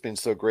 it's just been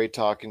so great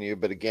talking to you.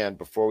 But again,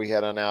 before we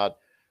head on out,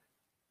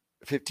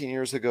 15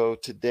 years ago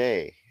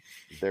today,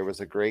 there was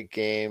a great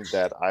game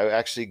that I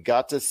actually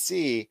got to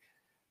see.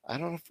 I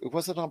don't know if it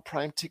wasn't on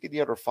Prime Ticket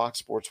yet or Fox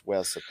Sports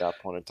West at that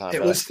point in time.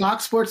 It was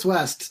Fox Sports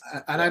West,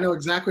 and I know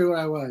exactly where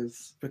I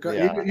was. You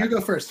go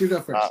first. You go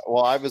first.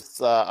 Well,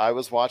 I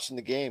was watching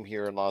the game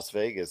here in Las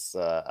Vegas.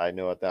 I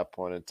know at that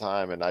point in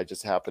time, and I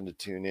just happened to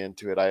tune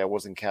into it. I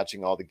wasn't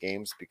catching all the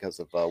games because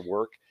of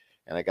work,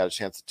 and I got a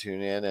chance to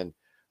tune in. And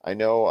I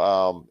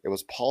know it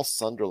was Paul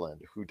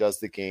Sunderland who does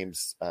the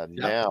games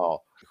now,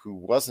 who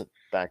wasn't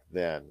back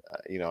then.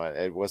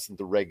 It wasn't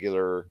the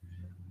regular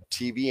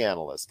TV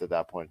analyst at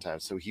that point in time.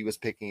 So he was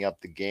picking up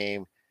the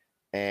game,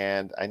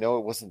 and I know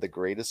it wasn't the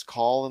greatest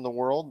call in the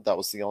world. That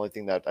was the only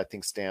thing that I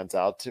think stands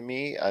out to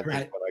me. I think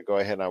when I go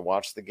ahead and I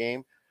watch the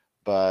game,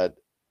 but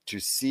to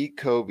see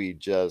Kobe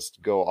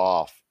just go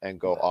off and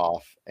go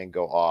off and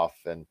go off.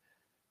 And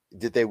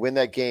did they win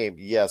that game?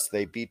 Yes,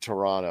 they beat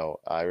Toronto.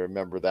 I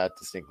remember that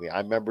distinctly.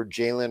 I remember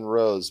Jalen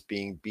Rose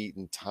being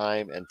beaten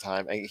time and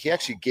time. And he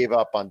actually gave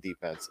up on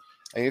defense.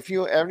 And if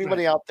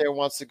anybody out there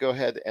wants to go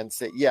ahead and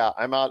say, yeah,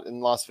 I'm out in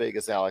Las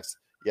Vegas, Alex.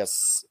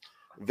 Yes,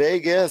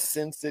 Vegas,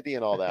 Sin City,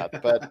 and all that.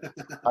 But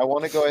I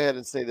want to go ahead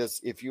and say this.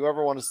 If you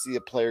ever want to see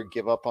a player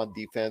give up on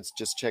defense,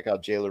 just check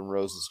out Jalen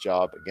Rose's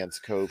job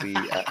against Kobe.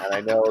 And I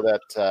know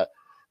that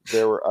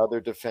there were other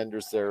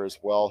defenders there as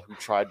well who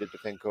tried to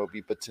defend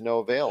Kobe, but to no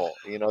avail.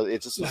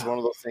 It just was one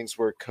of those things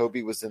where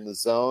Kobe was in the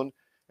zone,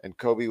 and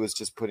Kobe was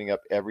just putting up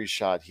every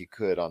shot he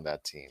could on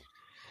that team.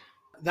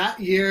 That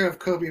year of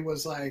Kobe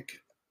was like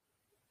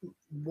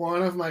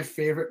one of my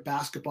favorite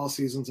basketball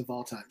seasons of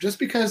all time, just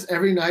because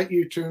every night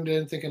you tuned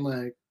in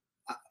thinking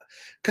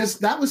because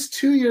that was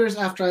 2 years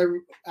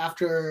after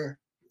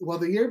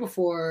the year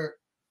before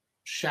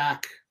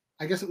Shaq.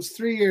 I guess it was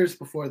 3 years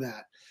before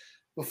that,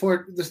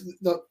 before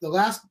the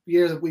last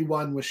year that we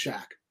won was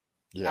Shaq.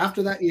 Yeah.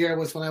 After that year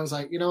was when I was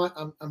like, you know what,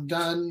 I'm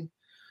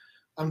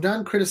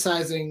done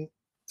criticizing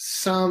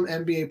some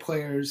NBA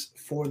players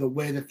for the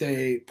way that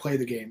they play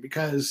the game,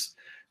 because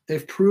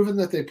they've proven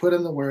that they put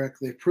in the work.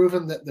 They've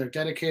proven that they're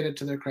dedicated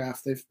to their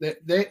craft.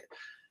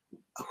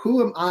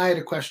 Who am I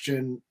to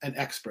question an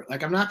expert?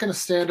 Like, I'm not going to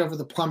stand over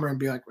the plumber and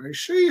be like, "Are you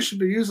sure you should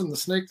be using the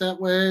snake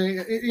that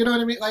way?" You know what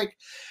I mean? Like,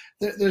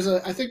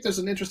 I think there's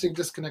an interesting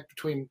disconnect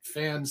between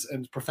fans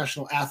and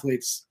professional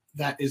athletes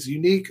that is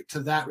unique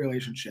to that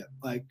relationship.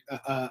 Like,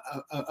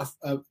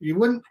 you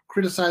wouldn't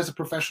criticize a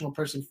professional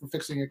person for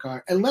fixing a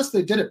car unless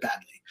they did it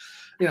badly.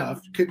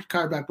 If the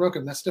car back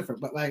broken, that's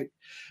different. But like,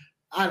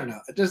 I don't know.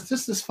 There's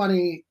just this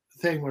funny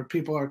thing where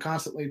people are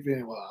constantly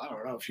being, well, I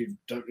don't know if you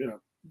don't,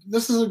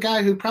 this is a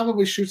guy who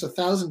probably shoots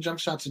 1,000 jump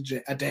shots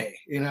a day,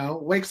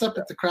 wakes up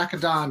at the crack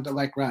of dawn to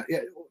like run. Yeah,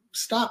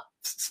 stop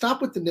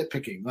with the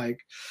nitpicking.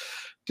 Like,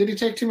 did he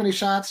take too many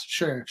shots?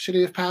 Sure. Should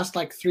he have passed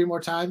like 3 more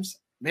times?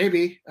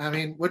 Maybe. I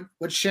mean,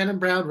 would Shannon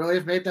Brown really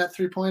have made that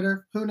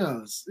 3-pointer? Who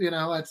knows?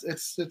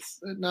 It's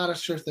not a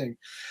sure thing.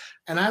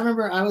 And I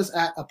remember I was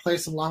at a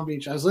place in Long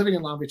Beach. I was living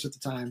in Long Beach at the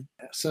time.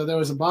 So there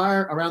was a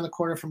bar around the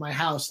corner from my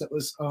house that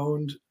was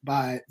owned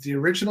by the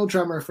original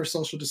drummer for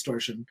Social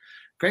Distortion.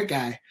 Great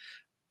guy.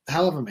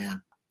 Hell of a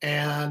man.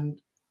 And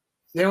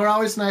they were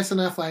always nice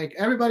enough. Like,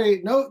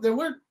 everybody,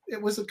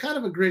 it was a kind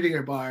of a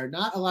grittier bar.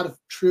 Not a lot of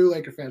true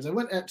Laker fans.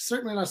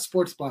 Certainly not a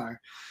sports bar.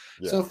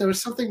 Yeah. So if there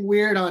was something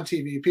weird on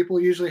TV, people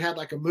usually had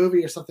like a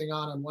movie or something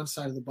on one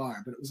side of the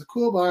bar. But it was a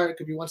cool bar. It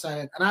could be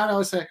one-sided. And I would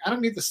always say, I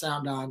don't need the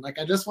sound on. Like,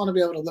 I just want to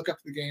be able to look up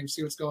the game,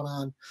 see what's going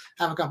on,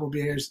 have a couple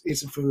beers, eat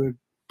some food,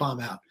 bomb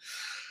out.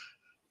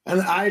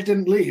 And I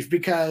didn't leave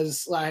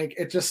because like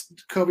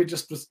Kobe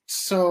just was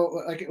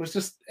so like, it was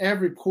just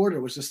every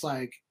quarter was just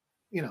like,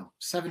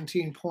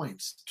 17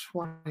 points,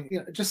 20,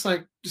 just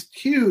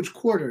huge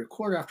quarter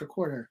after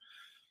quarter.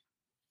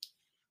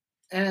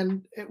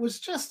 And it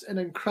was just an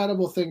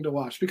incredible thing to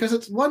watch because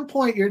at one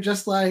point you're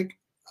just like,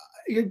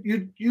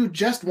 you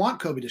just want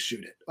Kobe to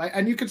shoot it. Right?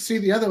 And you could see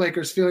the other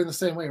Lakers feeling the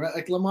same way, right?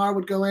 Like Lamar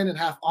would go in and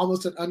have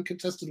almost an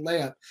uncontested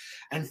layup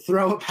and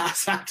throw a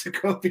pass out to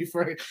Kobe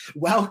for a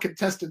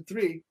well-contested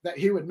three that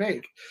he would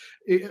make.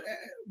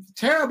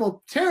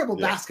 Terrible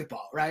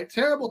basketball, right?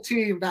 Terrible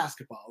team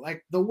basketball.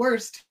 Like the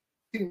worst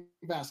team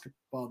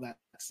basketball that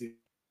season.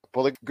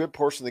 Well, a good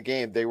portion of the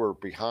game, they were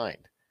behind.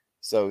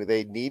 So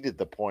they needed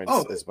the points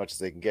as much as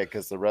they can get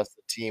because the rest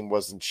of the team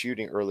wasn't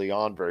shooting early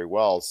on very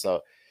well.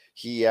 So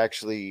he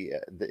actually,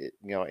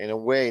 in a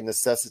way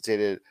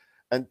necessitated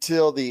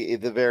until the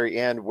very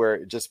end where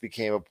it just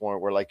became a point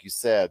where, like you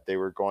said, they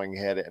were going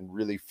ahead and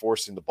really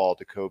forcing the ball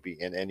to Kobe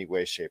in any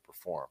way, shape, or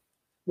form.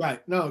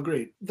 Right. No,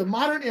 agreed. The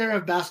modern era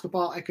of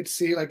basketball, I could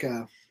see like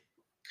a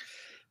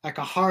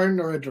Harden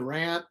or a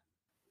Durant,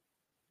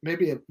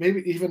 maybe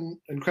even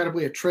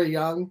incredibly a Trae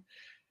Young,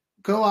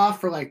 go off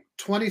for like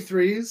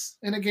 23s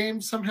in a game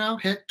somehow,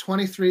 hit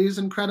 23s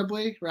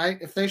incredibly, right?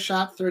 If they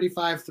shot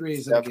 35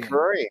 threes in a game. Steph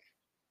Curry.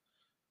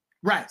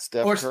 Right.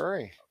 Steph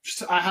Curry.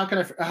 How can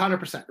I?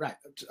 100%. Right.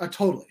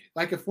 Totally.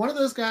 Like if one of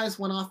those guys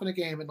went off in a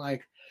game and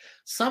like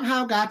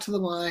somehow got to the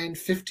line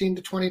 15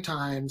 to 20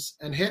 times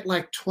and hit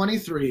like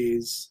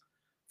 23s,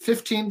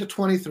 15 to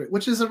 23,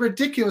 which is a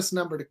ridiculous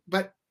number,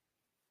 but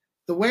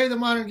the way the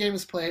modern game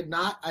is played,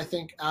 not, I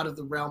think, out of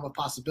the realm of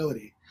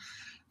possibility.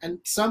 And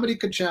somebody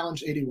could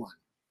challenge 81.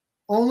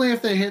 Only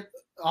if they hit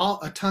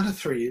a ton of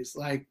threes,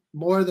 like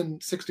more than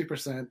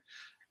 60%.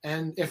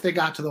 And if they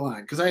got to the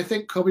line, because I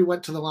think Kobe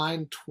went to the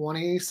line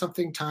 20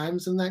 something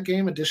times in that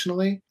game.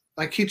 Additionally,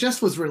 like he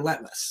just was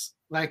relentless.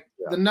 Like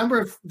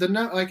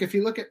like if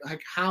you look at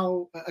like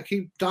how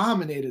he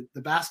dominated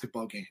the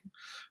basketball game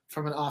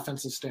from an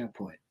offensive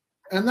standpoint.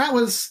 And that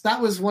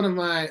was one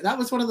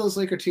of those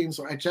Laker teams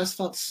where I just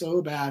felt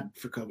so bad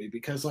for Kobe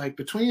because like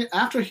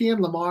after he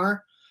and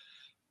Lamar,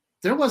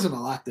 there wasn't a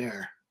lot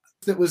there.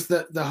 It was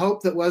the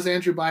hope that was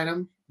Andrew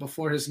Bynum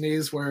before his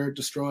knees were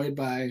destroyed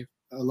by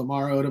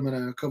Lamar Odom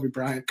and a Kobe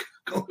Bryant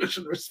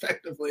collision,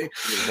 respectively.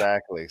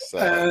 Exactly.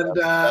 So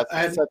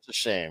that's such a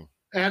shame.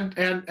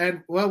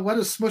 And well, what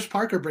is Smush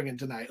Parker bringing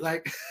tonight?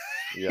 Like,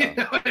 yeah. You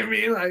know what I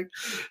mean?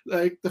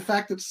 Like the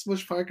fact that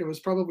Smush Parker was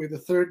probably the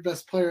third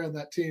best player on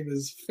that team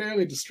is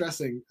fairly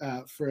distressing.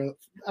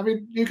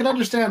 You can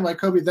understand why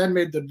Kobe then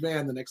made the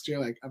demand the next year.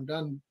 Like, I'm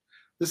done.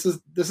 This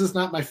is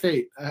not my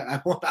fate. I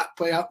will not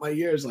play out my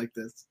years like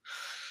this,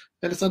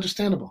 and it's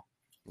understandable.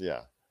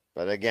 Yeah.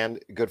 But again,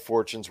 good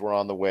fortunes were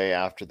on the way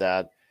after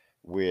that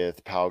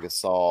with Pau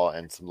Gasol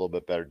and some little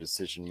bit better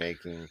decision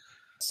making.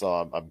 So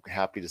I'm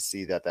happy to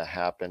see that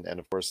happened. And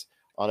of course,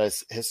 on a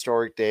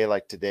historic day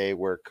like today,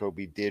 where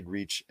Kobe did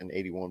reach an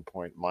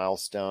 81-point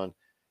milestone,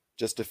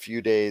 just a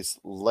few days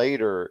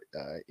later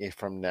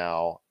from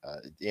now,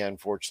 the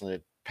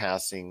unfortunate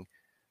passing,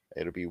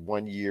 it'll be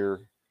 1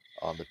 year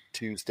on the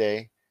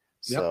Tuesday.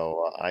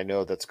 So I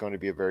know that's going to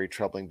be a very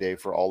troubling day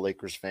for all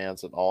Lakers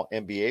fans and all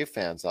NBA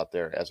fans out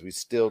there, as we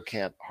still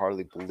can't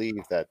hardly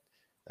believe that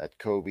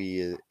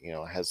Kobe,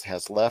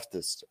 has left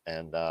us.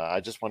 And I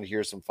just want to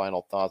hear some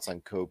final thoughts on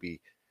Kobe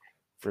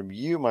from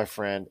you, my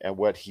friend, and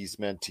what he's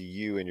meant to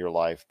you in your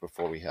life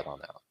before we head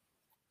on out.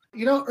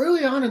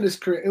 Early on in his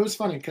career, it was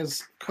funny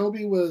because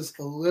Kobe was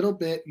a little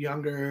bit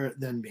younger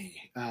than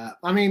me.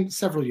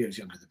 Several years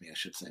younger than me, I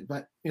should say.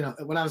 But,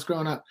 when I was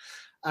growing up,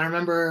 I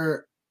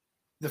remember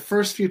the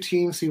first few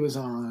teams he was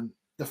on,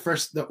 the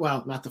first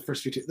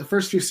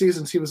few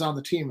seasons he was on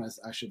the team, as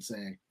I should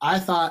say. I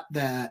thought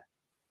that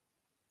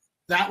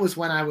was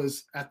when I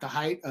was at the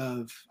height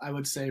of, I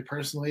would say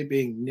personally,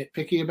 being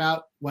nitpicky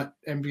about what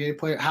NBA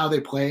player, how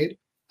they played.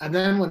 And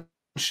then when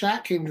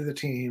Shaq came to the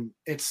team,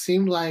 it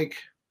seemed like,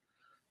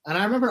 and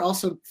I remember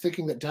also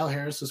thinking that Del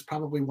Harris was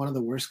probably one of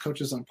the worst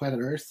coaches on planet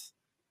Earth,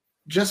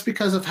 just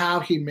because of how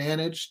he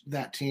managed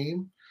that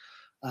team.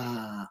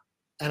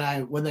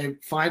 And when they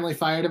finally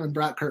fired him and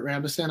brought Kurt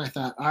Rambis in, I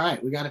thought, all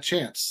right, we got a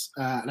chance.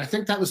 And I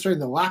think that was during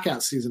the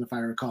lockout season, if I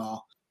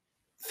recall.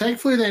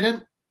 Thankfully, they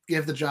didn't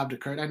give the job to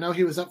Kurt. I know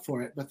he was up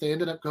for it, but they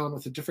ended up going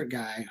with a different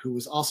guy who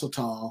was also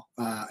tall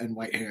and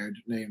white-haired,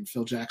 named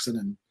Phil Jackson.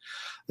 And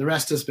the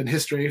rest has been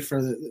history as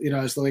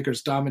the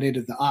Lakers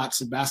dominated the aughts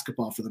of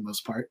basketball for the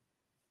most part.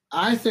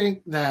 I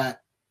think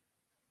that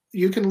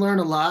you can learn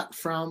a lot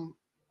from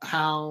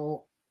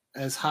how,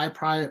 as high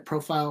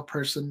profile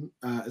person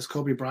as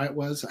Kobe Bryant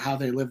was, how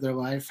they lived their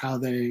life, how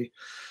they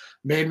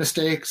made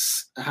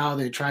mistakes, how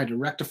they tried to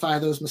rectify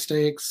those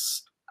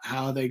mistakes,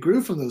 how they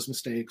grew from those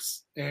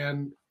mistakes.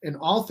 And in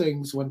all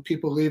things, when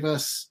people leave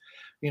us,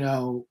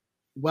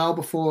 well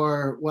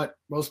before what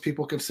most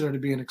people consider to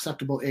be an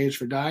acceptable age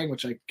for dying,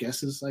 which I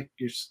guess is like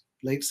your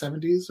late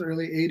 70s,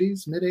 early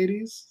 80s, mid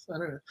 80s. I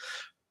don't know.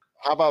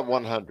 How about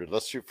 100?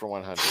 Let's shoot for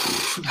 100.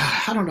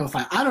 I don't know if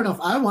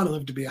I want to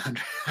live to be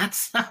 100.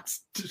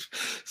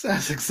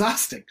 That's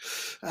exhausting.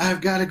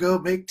 I've got to go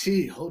make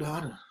tea. Hold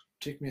on. It'll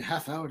take me a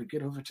half hour to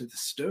get over to the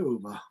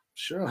stove.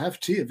 Sure, I'll have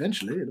tea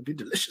eventually. It'll be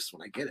delicious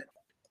when I get it.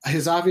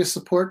 His obvious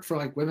support for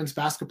like women's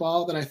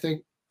basketball that I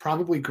think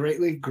probably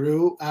greatly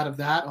grew out of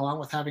that, along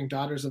with having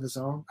daughters of his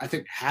own. I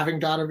think having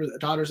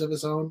daughters of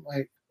his own,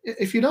 like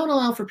if you don't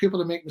allow for people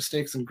to make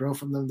mistakes and grow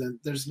from them, then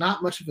there's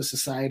not much of a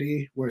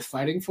society worth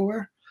fighting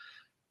for.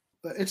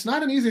 But it's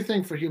not an easy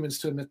thing for humans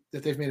to admit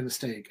that they've made a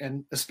mistake.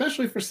 And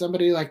especially for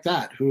somebody like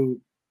that, who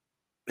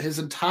his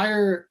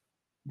entire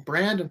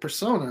brand and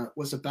persona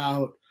was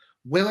about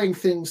willing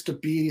things to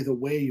be the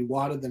way you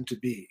wanted them to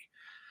be.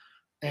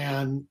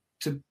 And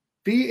to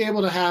be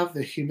able to have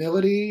the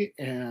humility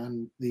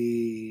and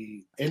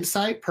the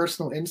insight,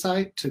 personal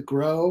insight, to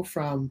grow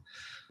from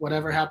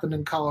whatever happened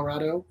in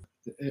Colorado,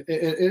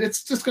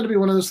 it's just going to be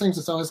one of those things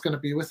that's always going to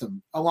be with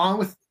him, along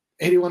with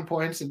 81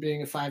 points and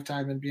being a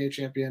 5-time NBA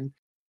champion,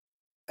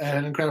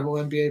 an incredible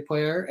NBA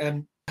player,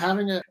 and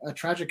having a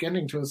tragic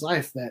ending to his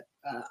life that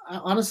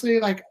honestly,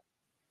 like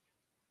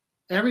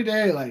every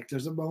day, like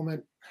there's a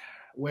moment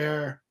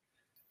where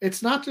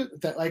it's not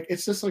that, like,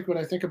 it's just like when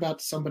I think about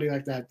somebody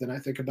like that, then I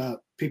think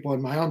about people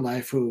in my own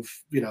life who've,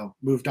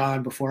 moved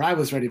on before I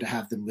was ready to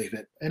have them leave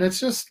it. And it's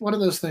just one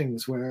of those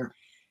things where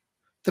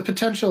the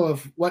potential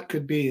of what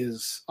could be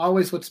is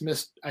always what's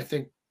missed, I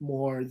think,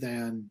 more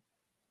than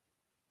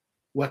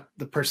what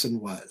the person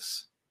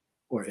was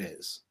or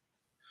is.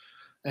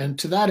 And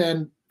to that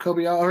end,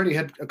 Kobe already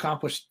had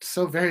accomplished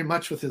so very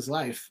much with his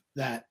life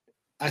that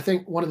I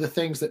think one of the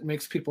things that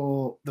makes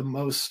people the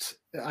most,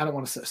 I don't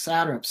want to say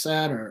sad or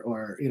upset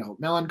or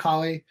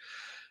melancholy,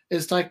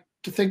 is like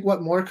to think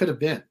what more could have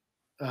been,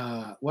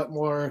 what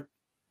more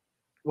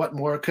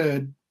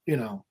could,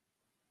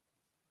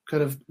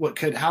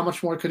 how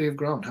much more could he have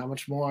grown? How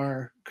much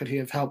more could he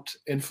have helped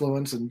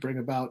influence and bring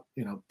about,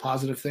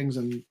 positive things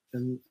in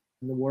the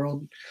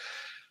world?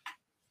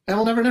 And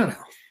we'll never know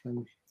now.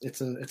 And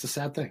it's a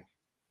sad thing.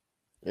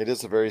 It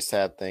is a very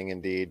sad thing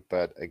indeed.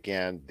 But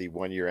again, the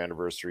 1-year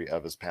anniversary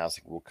of his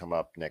passing will come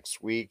up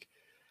next week.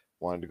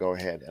 Wanted to go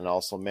ahead and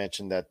also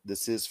mention that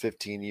this is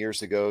 15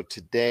 years ago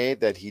today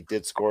that he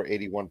did score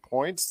 81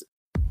 points.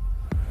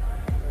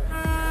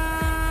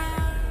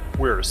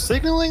 We're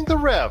signaling the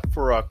ref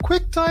for a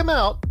quick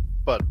timeout,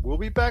 but we'll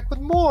be back with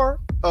more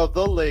of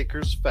the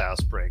Lakers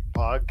Fast Break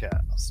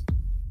podcast.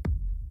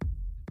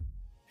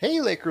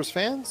 Hey, Lakers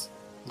fans!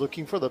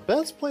 Looking for the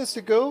best place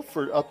to go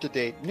for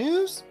up-to-date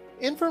news,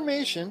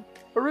 information,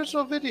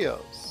 original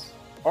videos,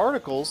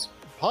 articles,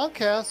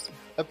 podcasts,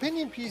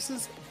 opinion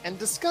pieces, and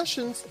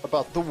discussions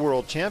about the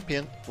world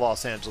champion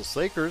Los Angeles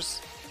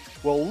Lakers?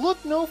 Well,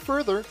 look no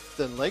further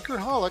than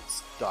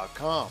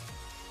Lakerholics.com.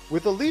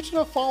 With a legion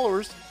of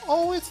followers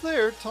always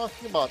there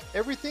talking about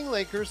everything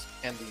Lakers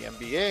and the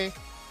NBA,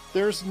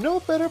 there's no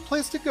better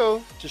place to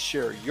go to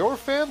share your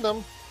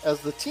fandom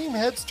as the team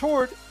heads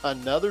toward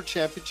another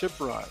championship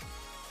run.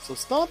 So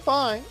stop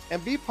by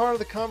and be part of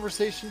the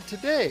conversation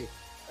today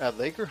at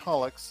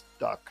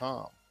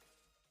Lakerholics.com.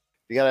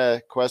 If you got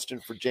a question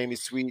for Jamie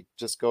Sweet,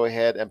 just go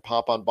ahead and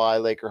pop on by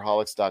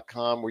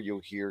Lakerholics.com where you'll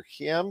hear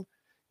him.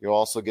 You'll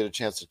also get a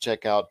chance to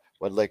check out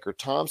what Laker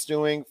Tom's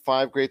doing,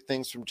 5 great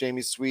things from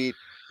Jamie Sweet,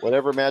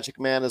 whatever Magic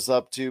Man is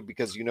up to,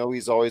 because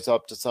he's always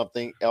up to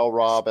something. L.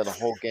 Rob and the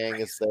whole gang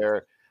is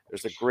there.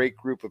 There's a great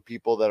group of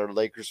people that are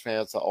Lakers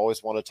fans that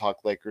always want to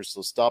talk Lakers.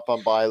 So stop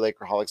on by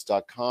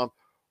Lakerholics.com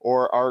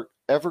or our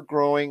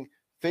ever-growing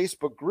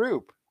Facebook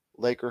group,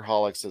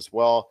 Lakerholics, as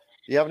well.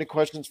 If you have any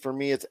questions for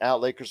me, it's at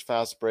Lakers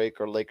Fast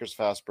Break or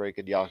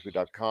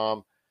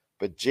LakersFastBreak@yahoo.com.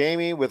 But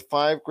Jamie, with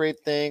 5 great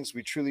things,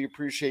 we truly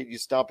appreciate you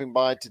stopping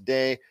by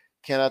today.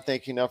 Cannot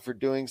thank you enough for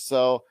doing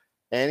so.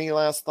 Any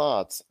last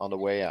thoughts on the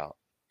way out?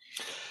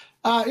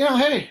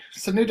 Hey,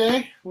 it's a new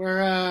day.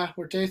 We're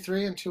day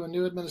 3 into a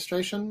new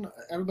administration.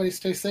 Everybody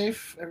stay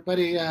safe.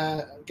 Everybody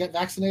get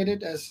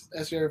vaccinated as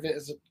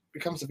it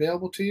becomes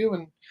available to you,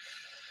 and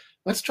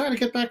let's try to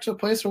get back to a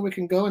place where we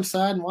can go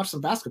inside and watch some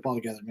basketball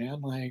together,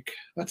 man. Like,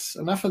 that's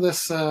enough of this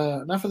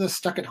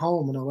stuck at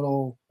home in a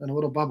little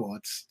bubble.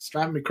 It's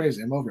driving me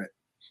crazy. I'm over it.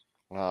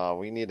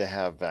 We need to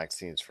have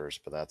vaccines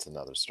first, but that's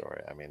another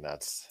story. I mean,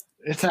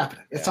 it's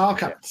happening. It's all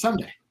coming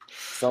someday.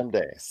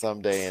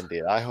 Someday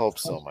indeed. I hope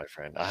so, my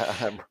friend.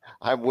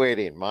 I'm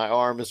waiting. My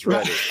arm is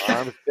ready. My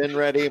arm's been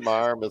ready. My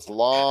arm is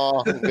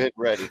long been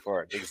ready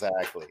for it.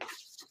 Exactly.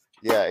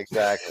 Yeah,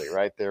 exactly.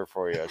 Right there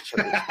for you.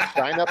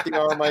 Shine up the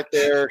arm right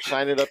there.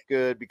 Shine it up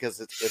good because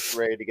it's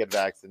ready to get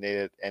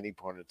vaccinated at any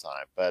point in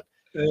time. But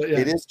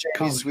it is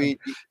Jamie Sweet.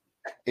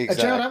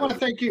 Exactly. Jared, I want to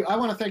thank you. I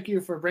want to thank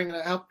you for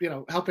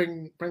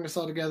helping bring us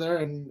all together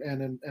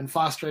and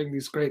fostering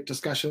these great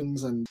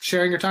discussions and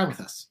sharing your time with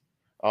us.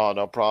 Oh,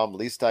 no problem.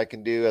 Least I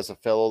can do as a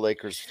fellow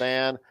Lakers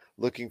fan.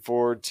 Looking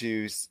forward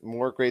to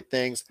more great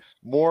things,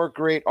 more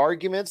great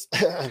arguments.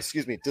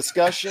 Excuse me,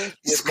 discussions.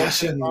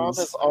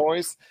 As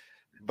always.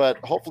 But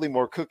hopefully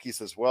more cookies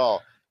as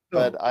well.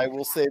 But I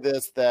will say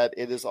this, that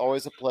it is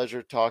always a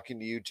pleasure talking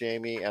to you,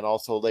 Jamie, and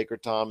also Laker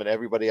Tom and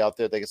everybody out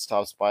there that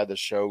stops by the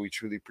show. We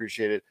truly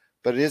appreciate it.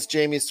 But it is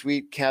Jamie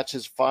Sweet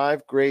catches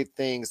 5 great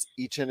things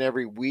each and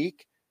every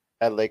week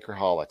at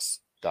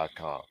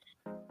Lakerholics.com.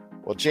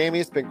 Well, Jamie,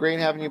 it's been great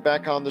having you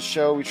back on the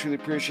show. We truly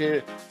appreciate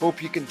it.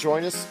 Hope you can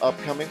join us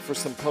upcoming for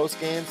some post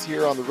games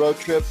here on the road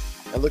trip,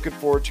 and looking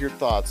forward to your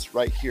thoughts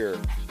right here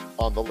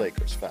on the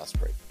Lakers Fast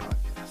Break Podcast.